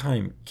 this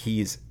time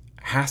Keyes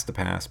has to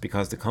pass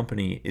because the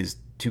company is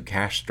too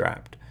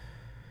cash-strapped.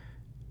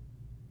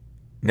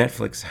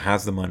 Netflix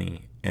has the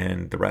money,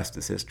 and the rest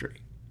is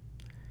history.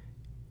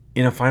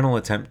 In a final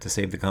attempt to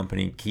save the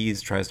company,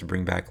 Keyes tries to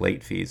bring back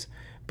late fees,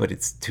 but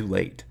it's too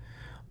late.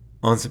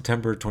 On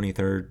September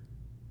 23,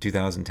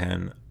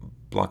 2010,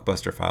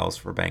 Blockbuster files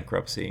for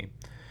bankruptcy.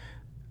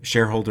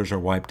 Shareholders are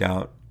wiped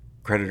out,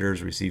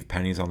 creditors receive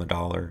pennies on the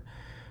dollar.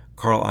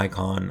 Carl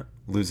Icahn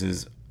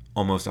loses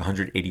almost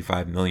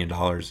 $185 million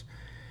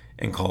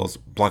and calls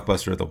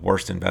Blockbuster the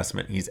worst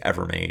investment he's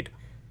ever made.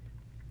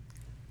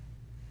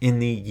 In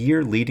the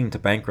year leading to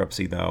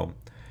bankruptcy, though,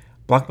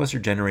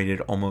 Blockbuster generated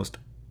almost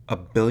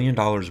 $1 billion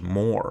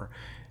more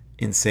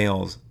in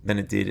sales than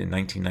it did in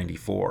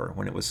 1994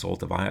 when it was sold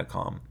to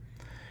Viacom.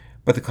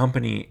 But the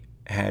company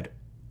had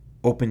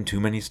opened too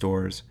many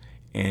stores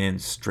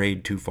and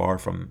strayed too far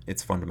from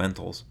its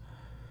fundamentals.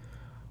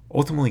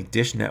 Ultimately,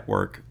 Dish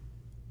Network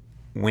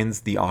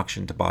wins the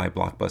auction to buy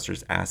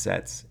Blockbuster's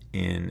assets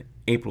in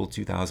April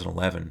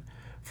 2011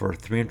 for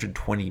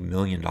 $320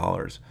 million,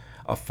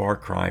 a far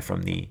cry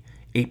from the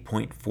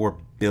 $8.4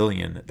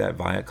 billion that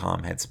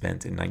Viacom had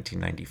spent in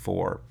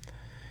 1994.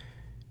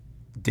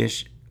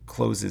 Dish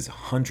closes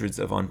hundreds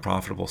of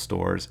unprofitable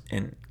stores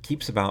and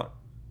keeps about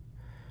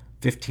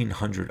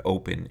 1,500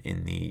 open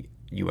in the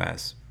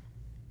US.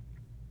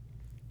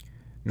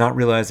 Not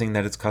realizing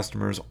that its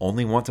customers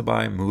only want to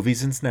buy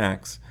movies and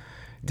snacks,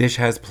 Dish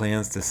has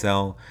plans to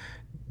sell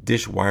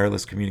Dish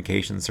wireless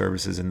communication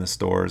services in the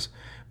stores,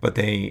 but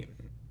they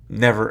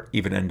never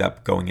even end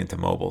up going into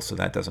mobile, so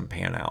that doesn't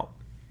pan out.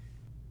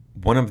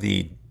 One of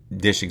the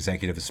Dish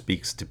executives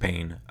speaks to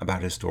Payne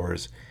about his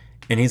stores,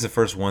 and he's the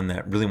first one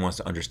that really wants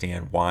to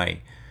understand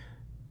why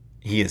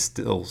he is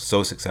still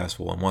so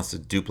successful and wants to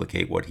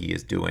duplicate what he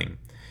is doing.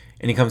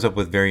 And he comes up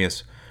with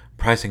various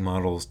pricing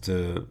models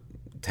to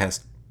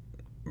test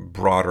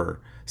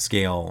broader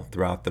scale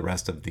throughout the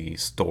rest of the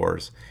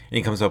stores. And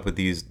he comes up with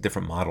these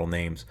different model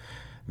names: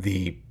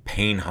 the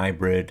Payne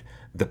Hybrid,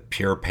 the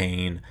Pure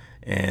Payne,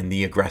 and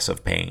the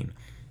Aggressive Payne.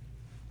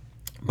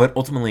 But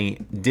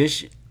ultimately,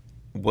 Dish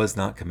was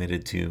not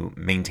committed to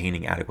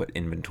maintaining adequate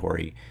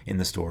inventory in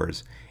the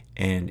stores,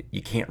 and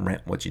you can't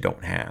rent what you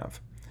don't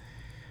have.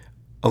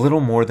 A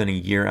little more than a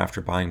year after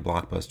buying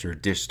Blockbuster,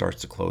 Dish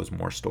starts to close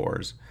more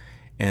stores,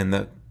 and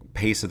the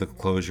pace of the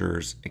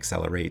closures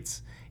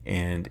accelerates.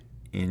 And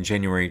in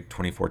January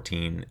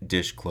 2014,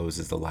 Dish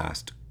closes the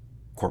last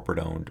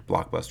corporate-owned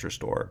Blockbuster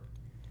store.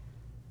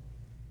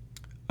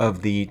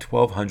 Of the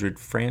 1,200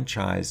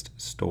 franchised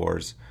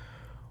stores,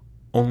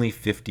 only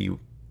 50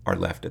 are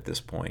left at this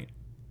point,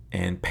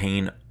 and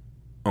Payne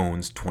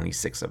owns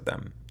 26 of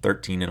them,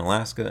 13 in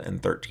Alaska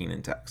and 13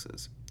 in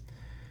Texas.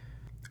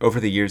 Over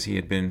the years, he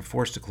had been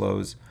forced to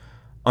close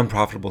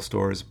unprofitable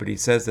stores, but he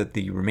says that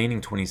the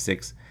remaining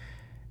 26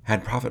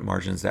 had profit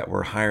margins that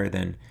were higher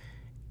than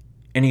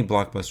any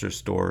Blockbuster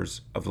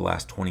stores of the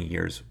last 20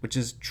 years, which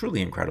is truly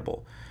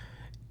incredible.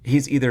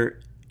 He's either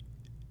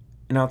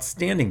an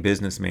outstanding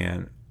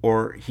businessman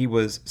or he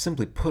was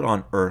simply put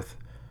on earth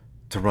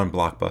to run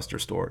Blockbuster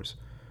stores,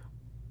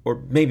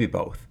 or maybe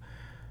both.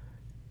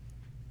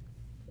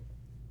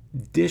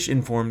 Dish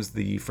informs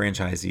the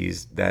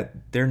franchisees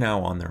that they're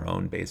now on their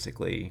own,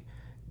 basically.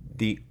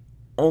 The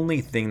only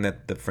thing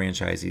that the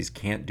franchisees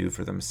can't do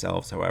for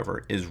themselves,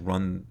 however, is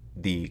run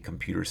the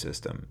computer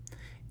system.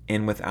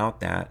 And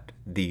without that,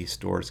 the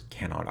stores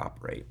cannot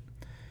operate.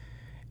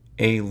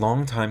 A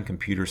longtime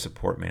computer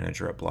support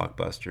manager at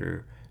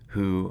Blockbuster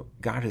who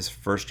got his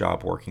first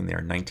job working there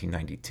in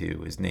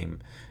 1992, his name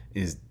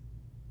is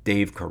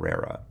Dave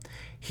Carrera.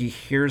 He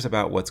hears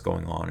about what's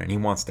going on and he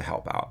wants to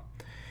help out.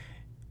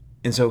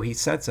 And so he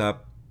sets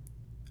up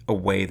a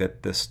way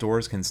that the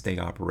stores can stay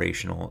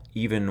operational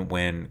even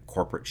when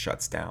corporate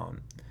shuts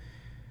down.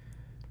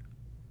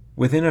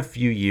 Within a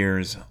few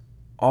years,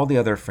 all the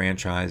other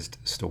franchised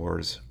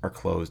stores are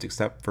closed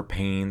except for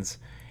Payne's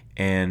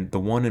and the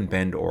one in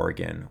Bend,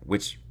 Oregon,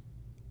 which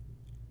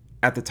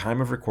at the time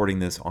of recording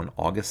this on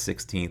August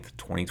 16th,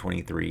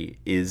 2023,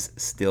 is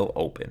still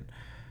open.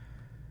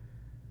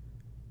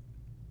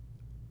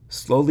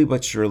 Slowly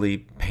but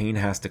surely, Payne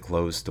has to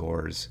close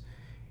stores.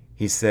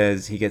 He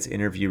says he gets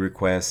interview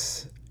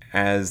requests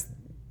as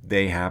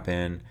they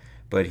happen,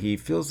 but he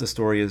feels the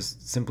story is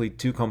simply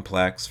too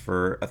complex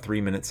for a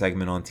 3-minute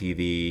segment on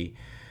TV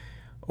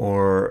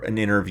or an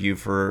interview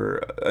for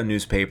a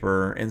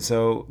newspaper, and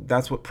so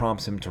that's what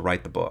prompts him to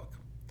write the book.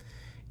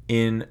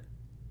 In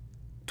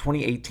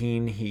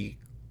 2018, he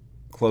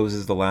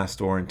closes the last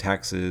store in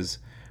Texas,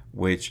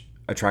 which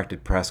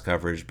attracted press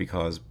coverage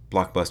because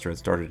Blockbuster had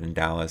started in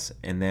Dallas,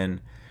 and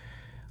then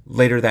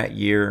later that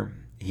year,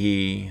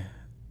 he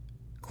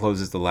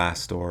closes the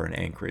last store in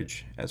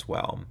Anchorage as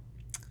well.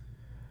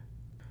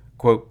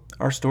 Quote,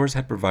 "Our stores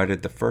had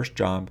provided the first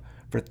job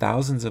for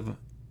thousands of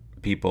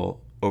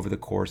people over the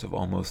course of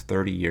almost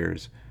 30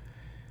 years.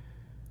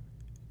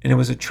 And it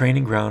was a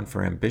training ground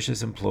for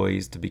ambitious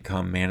employees to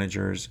become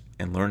managers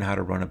and learn how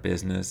to run a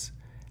business,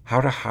 how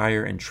to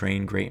hire and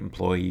train great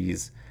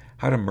employees,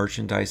 how to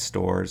merchandise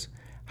stores,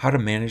 how to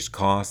manage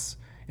costs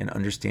and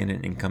understand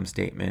an income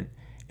statement,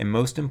 and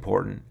most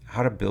important,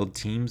 how to build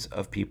teams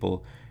of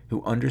people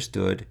who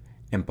understood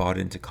and bought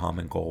into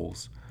common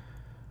goals.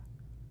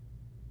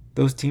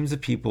 Those teams of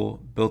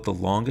people built the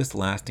longest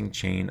lasting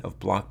chain of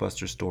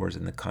Blockbuster stores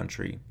in the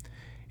country.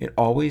 It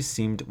always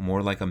seemed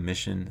more like a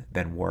mission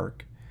than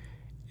work.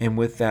 And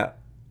with that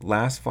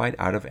last flight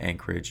out of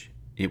Anchorage,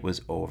 it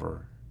was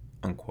over,"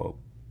 unquote.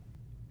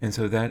 And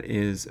so that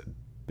is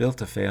Built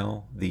to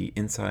Fail, the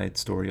inside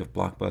story of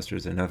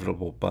Blockbuster's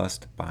inevitable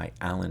bust by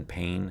Alan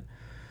Payne.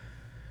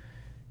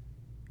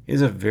 It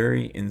is a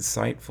very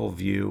insightful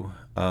view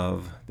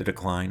of the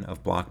decline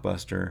of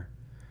Blockbuster.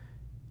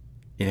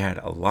 It had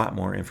a lot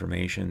more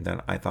information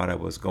than I thought I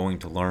was going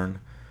to learn.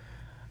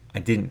 I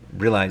didn't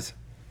realize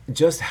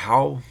just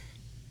how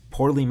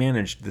poorly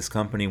managed this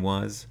company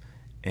was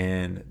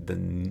and the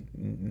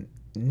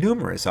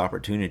numerous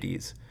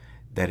opportunities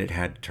that it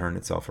had to turn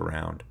itself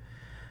around.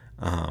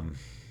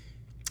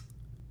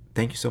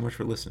 Thank you so much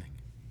for listening.